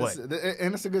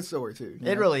 And it's a good story, too.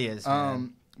 It really is,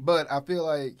 man. But I feel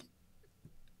like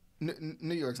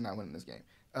New York's not winning this game.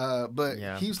 But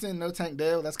Houston, no Tank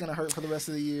Dell. That's going to hurt for the rest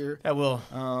of the year. That will.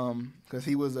 Because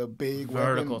he was a big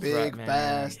vertical weapon, big, threat,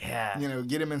 fast. Yeah.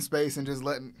 Get him in space and just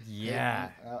let him. Yeah.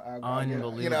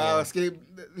 Unbelievable. I'll escape,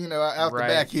 out the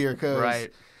back here because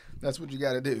that's what you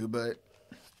got to do. But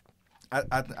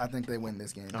I think they win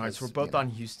this game. All right, so we're both on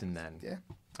Houston then. Yeah.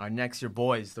 All right, next, your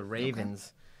boys, the Ravens.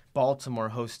 Okay. Baltimore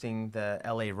hosting the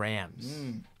L.A. Rams.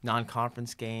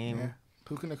 Non-conference game. Yeah.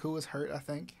 Puka Nakua's hurt, I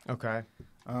think. Okay.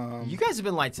 You guys have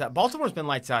been lights out. Baltimore's been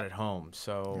lights out at home,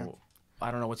 so I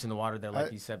don't know what's in the water there,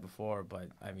 like you said before, but,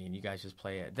 I mean, you guys just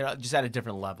play it. They're just at a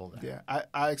different level there. Yeah,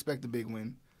 I expect a big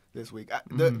win this week.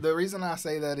 The reason I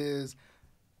say that is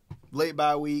late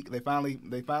bye week. They finally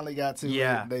got to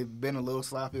it. They've been a little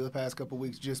sloppy the past couple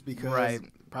weeks just because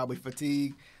probably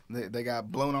fatigue. They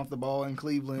got blown off the ball in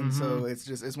Cleveland, so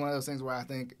it's one of those things where I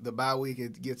think the bye week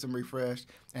it gets them refreshed,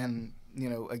 and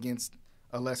against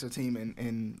a lesser team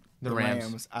in the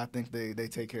Rams, I think they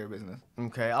take care of business.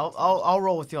 Okay, I'll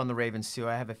roll with you on the Ravens too.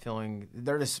 I have a feeling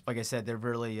they're just, like I said, they're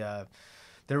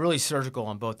really surgical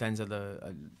on both ends of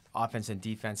the offense, and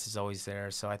defense is always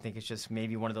there. So I think it's just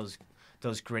maybe one of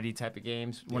those gritty type of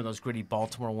games, one of those gritty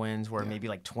Baltimore wins where maybe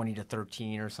like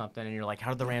 20-13 or something, and you're like,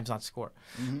 how did the Rams not score?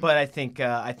 But I think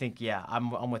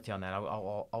I'm with you on that.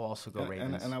 I'll also go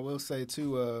Ravens. And I will say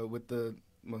too,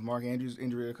 with Mark Andrews'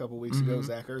 injury a couple weeks ago,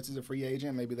 Zach Ertz is a free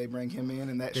agent. Maybe they bring him in,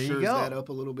 and that shores that up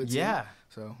a little bit too. Yeah.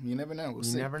 So you never know. We'll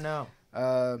see. You never know.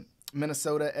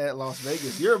 Minnesota at Las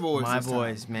Vegas. Your boys. My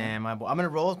boys, man. I'm gonna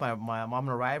roll with I'm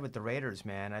gonna ride with the Raiders,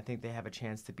 man. I think they have a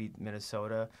chance to beat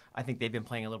Minnesota. I think they've been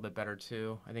playing a little bit better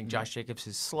too. I think Josh Jacobs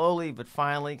is slowly but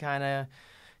finally kind of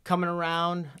coming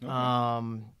around.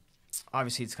 Okay.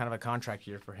 Obviously, it's kind of a contract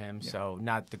year for him, so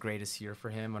not the greatest year for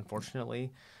him,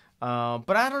 unfortunately.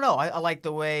 But I don't know. I like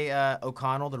the way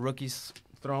O'Connell, the rookie's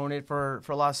throwing it for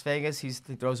Las Vegas. He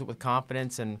throws it with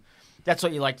confidence, and that's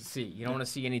what you like to see. You don't want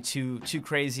to see any too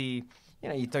crazy.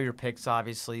 You throw your picks,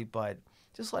 obviously, but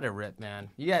just let it rip, man.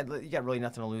 You got really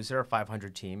nothing to lose. They're a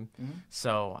 500 team,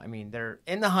 so I mean they're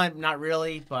in the hunt, not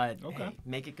really, but hey,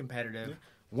 make it competitive.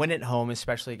 win at home,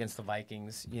 especially against the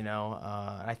Vikings.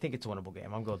 I think it's a winnable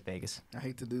game. I'm going with Vegas. I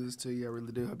hate to do this to you. I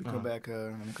really do. Hope you come back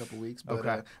in a couple weeks. But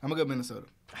Okay. I'm going to go Minnesota.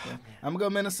 Yeah. I'm going to go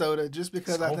Minnesota just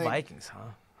because I think Vikings,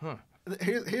 huh?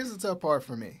 Here's the tough part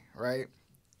for me, right?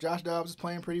 Josh Dobbs is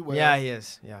playing pretty well. Yeah, he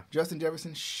is. Yeah. Justin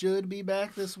Jefferson should be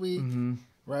back this week, Mm-hmm.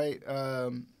 right?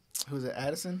 Who's it?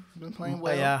 Addison been playing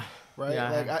well. Yeah. Right?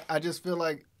 Yeah. I just feel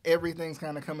like everything's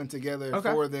kind of coming together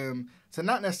for them to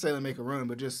not necessarily make a run,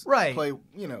 but just play, play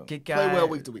well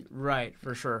week to week. Right,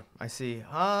 for sure. I see.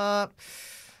 I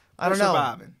They're don't know.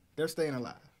 surviving. They're staying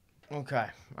alive. Okay.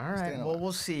 All right. Well,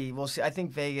 we'll see. I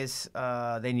think Vegas,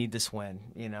 they need this win.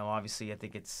 Obviously, I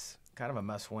think it's kind of a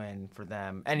must-win for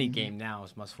them. Any game now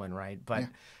is must-win, right? But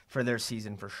for their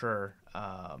season, for sure.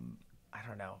 I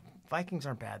don't know. Vikings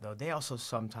aren't bad though. They also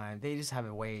sometimes they just have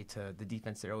a way to the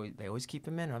defense. They always keep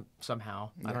them in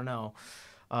somehow. Yeah. I don't know.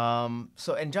 And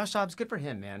Josh Dobbs, good for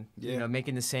him, man. Yeah.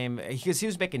 Making the same because he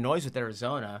was making noise with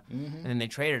Arizona, and then they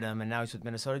traded him, and now he's with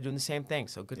Minnesota doing the same thing.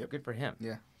 So good for him.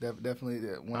 Yeah, definitely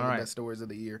one of the best stories of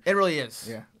the year. It really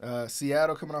is. Yeah.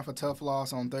 Seattle coming off a tough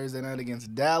loss on Thursday night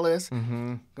against Dallas,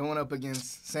 going up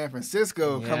against San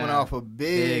Francisco, coming off a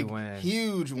big win.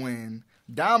 Huge win,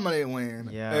 dominant win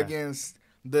against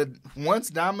the once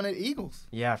dominant Eagles.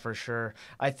 Yeah, for sure.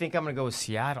 I think I'm going to go with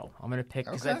Seattle. I'm going to pick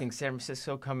because I think San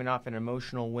Francisco coming off an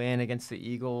emotional win against the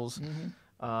Eagles,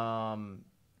 and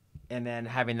then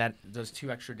having those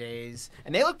 2 extra days,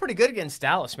 and they look pretty good against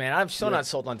Dallas, man. I'm still not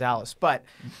sold on Dallas, but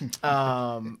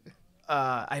I'm not.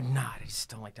 I just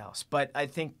don't like Dallas, but I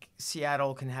think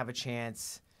Seattle can have a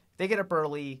chance. If they get up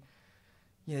early.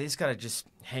 They just gotta just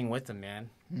hang with them, man.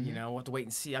 We'll have to wait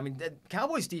and see. I mean, the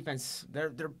Cowboys' defense,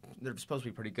 they're supposed to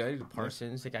be pretty good.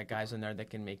 Parsons, they got guys in there that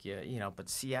can make you, But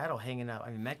Seattle hanging out.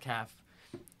 I mean, Metcalf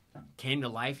came to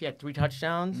life. He had 3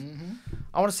 touchdowns.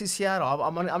 I want to see Seattle.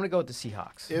 I'm gonna go with the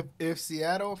Seahawks. If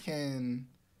Seattle can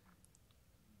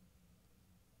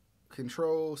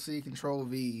control C, control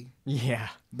V,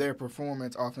 their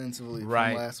performance offensively from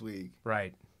last week,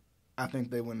 I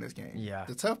think they win this game. Yeah.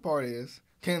 The tough part is,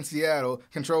 can Seattle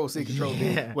control C, control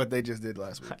V, what they just did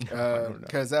last week?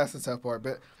 Because that's the tough part.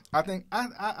 But I think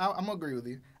I'm going to agree with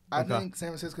you. I think San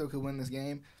Francisco could win this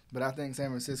game, but I think San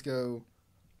Francisco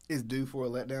is due for a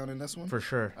letdown in this one. For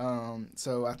sure.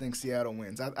 So I think Seattle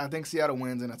wins. I think Seattle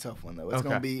wins in a tough one, though. It's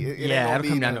going to be it'll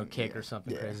come down to a kick or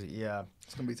something crazy. Yeah.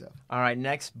 It's going to be tough. All right,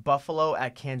 next, Buffalo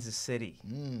at Kansas City.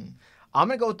 I'm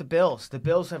going to go with the Bills. The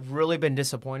Bills have really been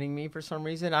disappointing me for some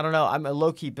reason. I don't know. I'm a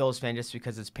low-key Bills fan just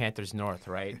because it's Panthers North,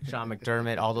 right? Sean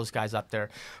McDermott, all those guys up there.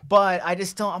 But I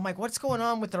just don't – I'm like, what's going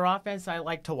on with their offense? I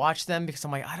like to watch them because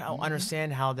I'm like, I don't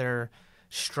understand how they're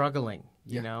struggling,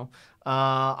 you know?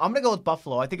 I'm going to go with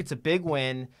Buffalo. I think it's a big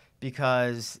win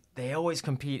because they always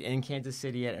compete in Kansas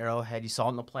City at Arrowhead. You saw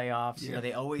it in the playoffs.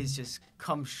 They always just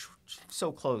come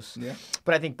so close. Yeah.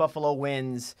 But I think Buffalo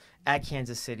wins at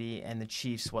Kansas City, and the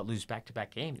Chiefs lose back-to-back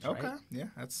games, right? Okay, yeah,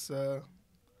 that's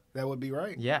that would be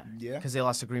right. Yeah, because they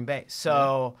lost to Green Bay.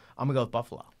 So I'm gonna go with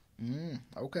Buffalo.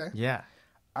 Okay. Yeah,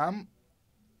 I'm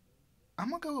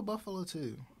gonna go with Buffalo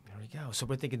too. There we go. So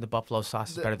we're thinking the Buffalo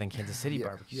sauce is better than Kansas City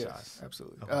barbecue sauce.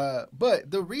 Absolutely. Okay. But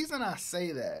the reason I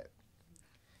say that,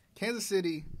 Kansas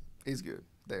City is good.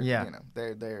 They're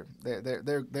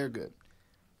good.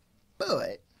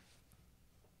 But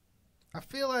I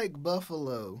feel like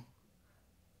Buffalo,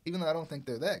 even though I don't think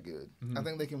they're that good, I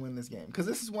think they can win this game. Because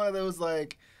this is one of those,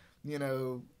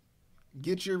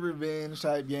 get your revenge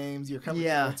type games. You're coming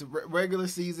into regular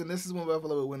season. This is when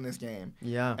Buffalo will win this game.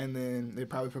 Yeah. And then they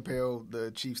probably propel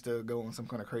the Chiefs to go on some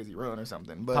kind of crazy run or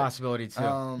something. But, possibility, too.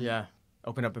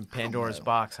 Open up in Pandora's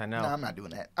box, I know. No, I'm not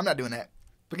doing that.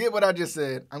 Forget what I just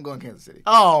said. I'm going Kansas City.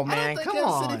 Oh, man, come on.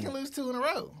 Kansas City can lose 2 in a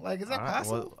row. Is that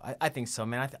possible? Well, I think so,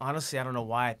 man. Honestly, I don't know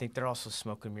why. I think they're also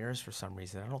smoke and mirrors for some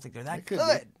reason. I don't think they're that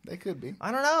good. They could be.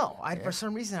 I don't know. For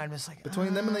some reason, I'm just like...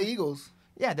 Between them and the Eagles.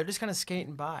 Yeah, they're just kind of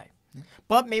skating by. Yeah.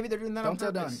 But maybe they're doing that on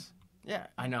purpose. Don't tell Donnie. Yeah,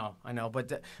 I know.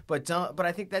 But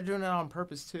I think they're doing it on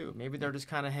purpose, too. Maybe they're just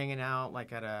kind of hanging out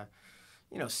at a,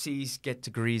 C's get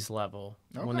degrees level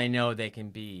when they know they can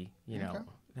be,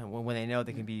 when they know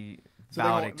they can be... So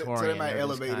they might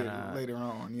elevate it later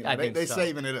on. They're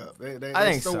saving it up.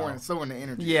 They're storing the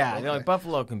energy. Yeah, they're like,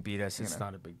 Buffalo can beat us. It's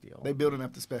not a big deal. They're building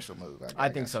up the special move. I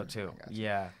think so, too.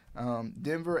 Yeah.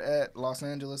 Denver at Los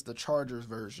Angeles, the Chargers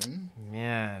version.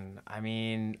 Man, I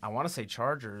mean, I want to say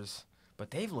Chargers,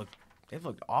 but they've looked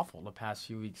awful the past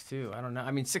few weeks, too. I don't know.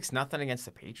 I mean, 6-0 against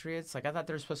the Patriots. I thought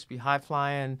they were supposed to be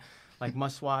high-flying.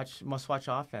 Must-watch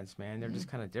offense, man. They're just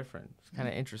kind of different. It's kind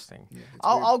of interesting. Yeah,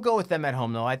 I'll go with them at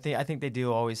home, though. I think they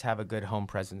do always have a good home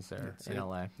presence there in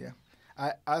LA. Yeah.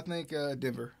 I think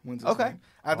Denver wins this game.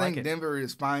 I think like Denver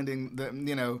is finding that,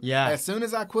 as soon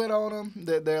as I quit on them,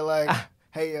 they're like,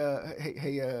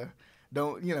 hey,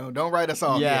 don't write us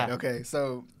off yet. Okay,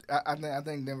 so I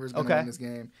think Denver's going to win this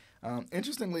game.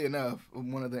 Interestingly enough,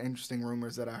 one of the interesting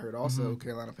rumors that I heard also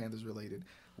Carolina Panthers related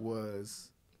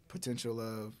was potential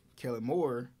of Kellen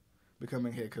Moore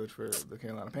becoming head coach for the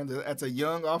Carolina Panthers. That's a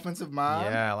young offensive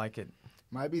mind. Yeah, I like it.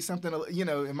 Might be something,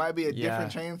 it might be a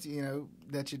different chance,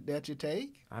 that you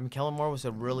take. Kellen Moore was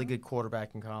a really good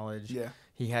quarterback in college. Yeah.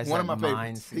 He has one that of my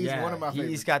favorites. He's one of my favorites.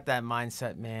 He's got that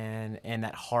mindset, man, and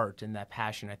that heart and that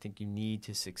passion I think you need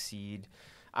to succeed.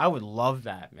 I would love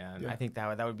that, man. Yeah. I think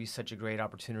that would be such a great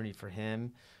opportunity for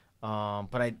him.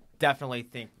 But I definitely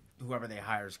think whoever they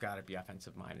hire has got to be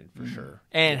offensive-minded for sure,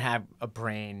 and have a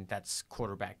brain that's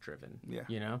quarterback-driven. Yeah,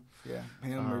 Yeah,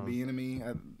 him or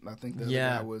Bieniemy. I think the other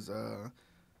guy was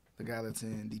the guy that's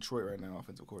in Detroit right now,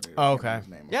 offensive coordinator. Oh, okay.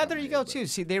 Yeah, there you go too.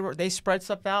 See, they spread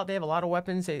stuff out. They have a lot of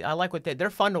weapons. I like what they're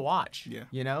fun to watch.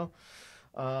 Yeah,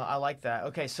 I like that.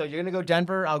 Okay, so you're gonna go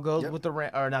Denver. I'll go with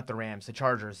not the Rams, the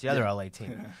Chargers, the other LA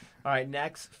team. Yeah. All right,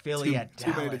 next Philly at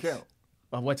Dallas. Too many to count.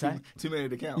 What's that? Too many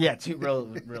to count. Yeah,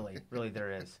 really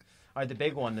there is. All right, the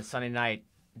big one, the Sunday night,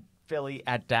 Philly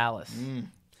at Dallas.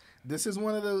 This is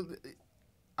one of those.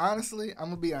 Honestly, I'm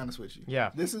gonna be honest with you.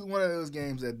 Yeah. This is one of those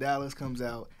games that Dallas comes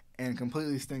out and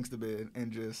completely stinks the bed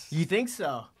and just. You think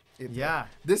so? Yeah.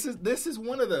 This is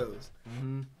one of those.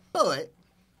 But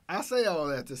I say all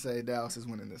that to say Dallas is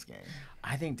winning this game.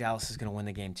 I think Dallas is gonna win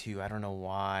the game too. I don't know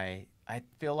why. I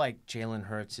feel like Jalen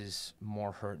Hurts is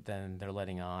more hurt than they're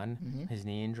letting on. His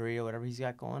knee injury or whatever he's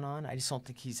got going on. I just don't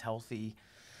think he's healthy.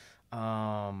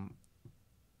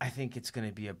 I think it's going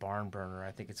to be a barn burner.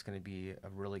 I think it's going to be a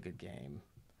really good game.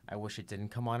 I wish it didn't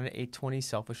come on at 8:20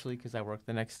 selfishly because I work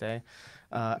the next day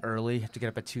early. Have to get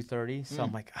up at 2:30. So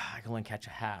I'm like, I can only catch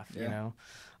a half, you know.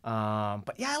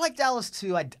 But, yeah, I like Dallas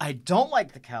too. I don't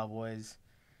like the Cowboys,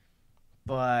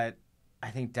 but I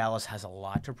think Dallas has a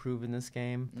lot to prove in this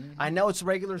game. I know it's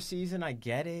regular season. I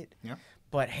get it. Yeah.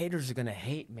 But haters are going to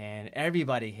hate, man.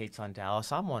 Everybody hates on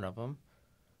Dallas. I'm one of them.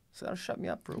 So that'll shut me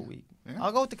up for a week. Yeah.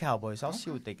 I'll go with the Cowboys. I'll see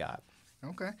what they got.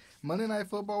 Okay. Monday Night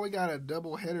Football, we got a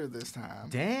double header this time.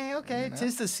 Dang, okay.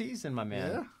 Tis the season, my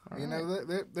man.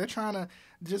 Yeah. They're trying to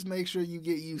just make sure you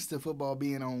get used to football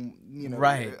being on,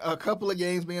 right. A couple of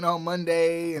games being on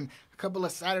Monday and a couple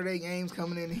of Saturday games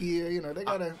coming in here. They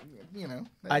got to,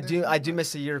 I do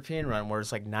miss the European run where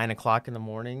it's like 9 o'clock in the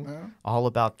morning. All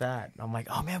about that. I'm like,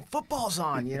 oh, man, football's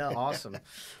on. Awesome.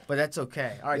 But that's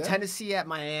okay. All right, Tennessee at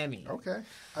Miami. Okay.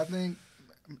 I think,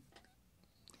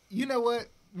 you know what?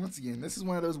 Once again, this is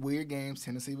one of those weird games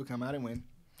Tennessee would come out and win.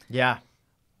 Yeah.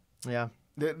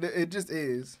 It just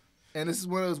is. And this is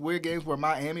one of those weird games where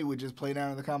Miami would just play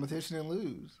down in the competition and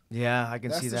lose. Yeah, I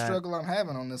can see that. That's the struggle I'm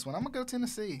having on this one. I'm going to go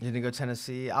Tennessee. You're going to go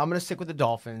Tennessee. I'm going to stick with the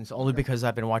Dolphins only because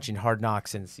I've been watching Hard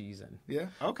Knocks in season. Yeah,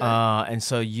 okay. And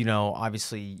so,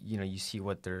 obviously, you see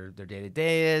what their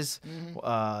day-to-day is,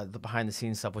 the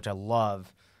behind-the-scenes stuff, which I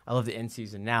love. I love the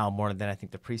in-season now more than I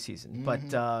think the preseason.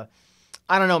 But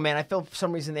I don't know, man. I feel for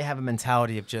some reason they have a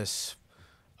mentality of just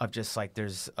like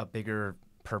there's a bigger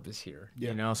purpose here,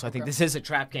 So I think this is a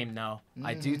trap game now.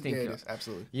 I do think it is,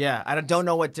 absolutely. Yeah, I don't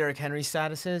know what Derrick Henry's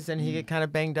status is, and he get kind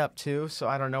of banged up too, so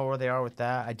I don't know where they are with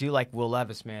that. I do like Will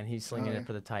Levis, man. He's slinging it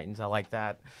for the Titans. I like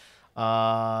that.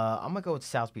 I'm gonna go with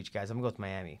South Beach, guys. I'm gonna go with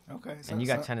Miami. Okay, and you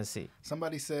got Tennessee.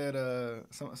 Somebody said that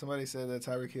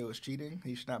Tyreek Hill is cheating.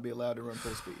 He should not be allowed to run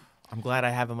full speed. I'm glad I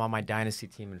have him on my dynasty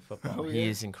team in football. He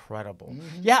is incredible.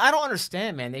 Yeah, I don't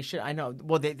understand, man. They should. I know.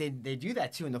 Well, they do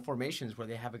that too in the formations where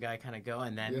they have a guy kind of go,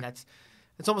 and then it's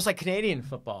almost like Canadian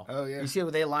football. Oh yeah. You see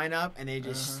where they line up and they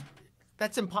just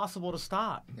that's impossible to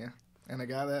stop. Yeah. And a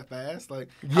guy that fast, like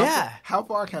how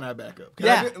far can I back up?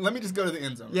 Let me just go to the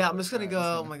end zone. Yeah, I'm just gonna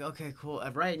go. I'm like, okay, cool,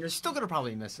 right? And you're still gonna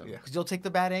probably miss him because you'll take the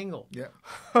bad angle. Yeah,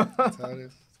 that's how it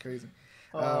is. It's crazy.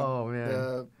 Oh man.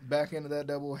 The back end of that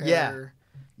doubleheader. Yeah.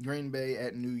 Green Bay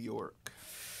at New York.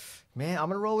 Man, I'm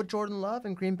going to roll with Jordan Love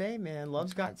in Green Bay, man.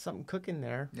 Love's got something cooking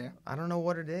there. Yeah. I don't know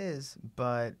what it is,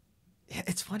 but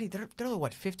it's funny. They're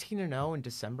 15-0 in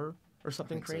December or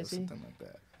something crazy? So, something like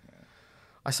that. Yeah.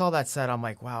 I saw that set. I'm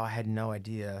like, wow, I had no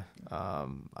idea.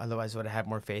 Otherwise, I would have had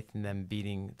more faith in them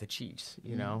beating the Chiefs,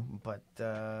 you know? But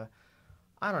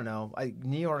I don't know.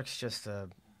 New York's just a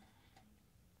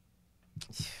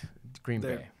Green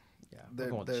Bay. Yeah,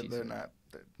 they're not.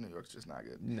 New York's just not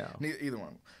good. No, either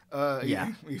one.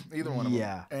 Either one of them.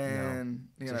 Yeah, and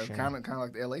kind of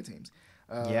like the LA teams.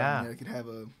 They could have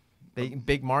a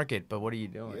big market, but what are you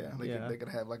doing? Yeah, they could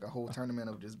have like a whole tournament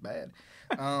of just bad.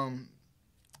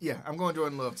 Yeah, I'm going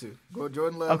Jordan Love too. Go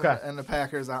Jordan Love and the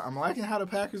Packers. I'm liking how the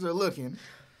Packers are looking.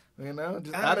 You know,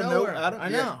 just out of nowhere.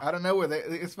 Out of nowhere.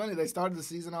 It's funny. They started the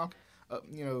season off,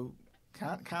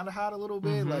 kind of hot a little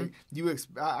bit. Mm-hmm.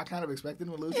 Like I kind of expected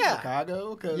them to lose to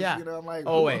Chicago because I'm like,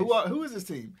 who is this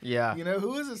team? Yeah,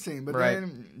 who is this team? But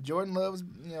then Jordan Love's,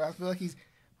 I feel like he's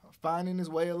finding his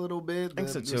way a little bit. The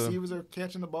receivers are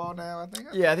catching the ball now, I think.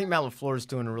 Yeah, I think Matt LaFleur is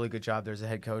doing a really good job there as a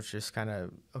head coach. Just kind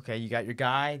of, you got your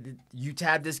guy. You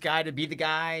tabbed this guy to be the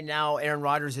guy. Now Aaron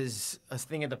Rodgers is a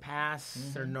thing of the past.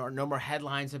 Mm-hmm. There are no more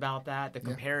headlines about that. The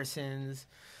comparisons,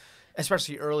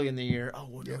 especially early in the year.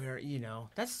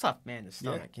 That's tough, man, to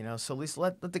stomach, So at least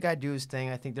let the guy do his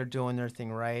thing. I think they're doing their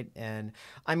thing right. And,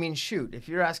 I mean, shoot, if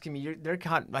you're asking me,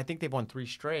 I think they've won 3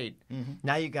 straight. Mm-hmm.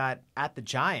 Now you got at the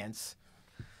Giants.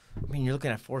 I mean, you're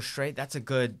looking at 4 straight. That's a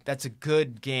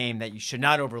good game that you should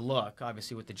not overlook.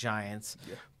 Obviously, with the Giants,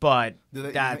 but you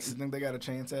think they got a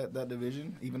chance at that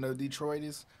division, even though Detroit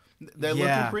is they're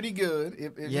looking pretty good.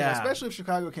 Especially if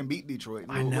Chicago can beat Detroit.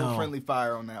 A little friendly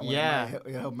fire on that one. Yeah, it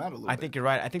might help them out a little bit. I think you're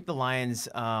right. I think the Lions.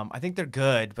 I think they're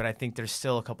good, but I think there's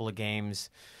still a couple of games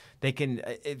they can.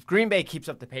 If Green Bay keeps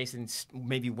up the pace and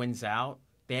maybe wins out,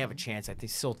 they have a chance. I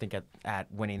still think at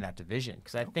winning that division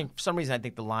because I think for some reason I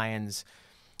think the Lions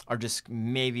are just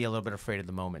maybe a little bit afraid of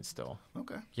the moment still.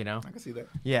 Okay. I can see that.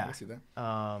 Yeah. I can see that.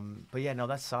 But yeah, no,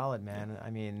 that's solid, man.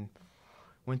 I mean,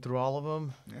 went through all of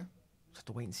them. Yeah. Just have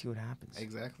to wait and see what happens.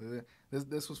 Exactly.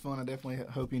 This was fun. I definitely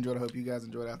hope you enjoyed it. I hope you guys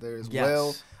enjoyed out there as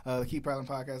well. The Keep Prowling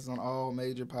podcast is on all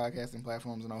major podcasting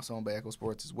platforms and also on Bay Echo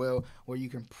Sports as well, where you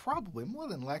can probably, more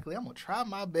than likely, I'm going to try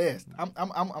my best.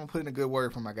 I'm putting a good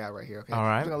word for my guy right here, okay? All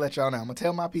right. I'm going to let y'all know. I'm going to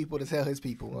tell my people to tell his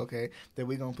people, okay, that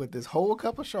we're going to put this whole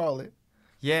cup of Charlotte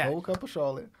whole cup of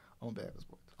Charlotte on Bay Echo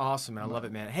Sports. Awesome, man. I love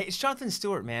it, man. Hey, it's Jonathan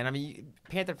Stewart, man. I mean,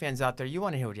 Panther fans out there, you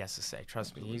want to hear what he has to say.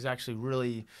 Trust me. He's actually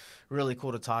really, really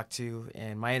cool to talk to.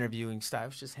 And my interviewing style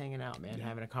was just hanging out, man,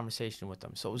 having a conversation with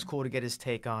him. So it was cool to get his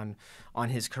take on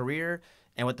his career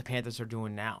and what the Panthers are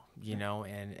doing now,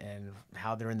 and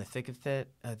how they're in the thick of it,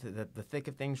 the thick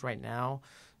of things right now,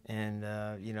 and,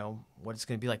 what it's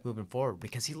going to be like moving forward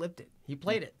because he lived it. He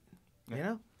played it,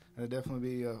 It'll definitely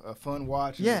be a fun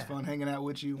watch. It's fun hanging out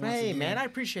with you. Once again. Man, I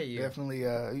appreciate you. Definitely,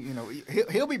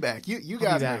 he'll be back. You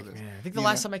guys know this. Man. I think the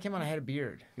last time I came on, I had a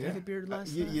beard. Did I have a beard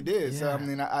last time? You did. Yeah. So I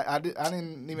mean, I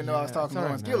didn't even know I was talking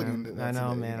to Gilligan. I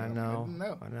know, man. I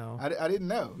know. I didn't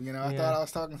know. I thought I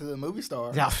was talking to the movie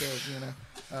star. Yeah.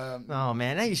 Because, oh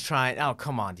man, now he's trying. Oh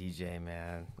come on, DJ,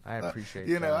 man. I appreciate.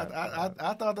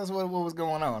 I thought that's what was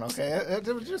going on. Okay,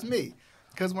 it was just me.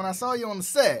 Because when I saw you on the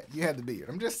set, you had the beard.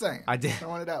 I'm just saying. I did.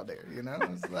 Throwing it out there,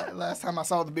 It's last time I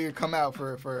saw the beard come out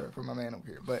for my man over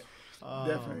here. But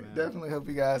definitely hope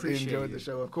you guys enjoyed the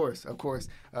show. Of course.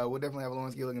 We'll definitely have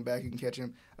Lawrence Gilligan back. You can catch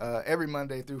him every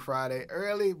Monday through Friday,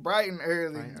 bright and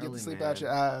early. Get to sleep out your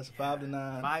eyes, 5 to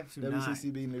 9. 5 to 9.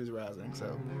 WCCB News Rising.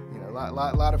 So, a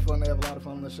lot of fun. They have a lot of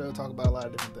fun on the show. Talk about a lot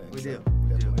of different things. We do.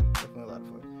 Definitely a lot of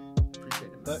fun.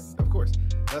 Appreciate it. But, of course,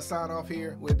 let's sign off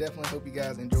here. We definitely hope you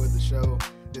guys enjoyed the show.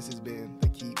 This has been the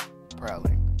Keep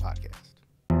Prowling podcast.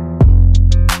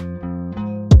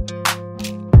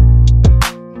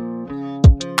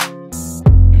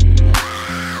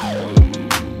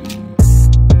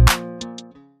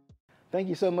 Thank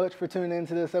you so much for tuning in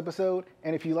to this episode.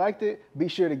 And if you liked it, be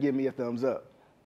sure to give me a thumbs up.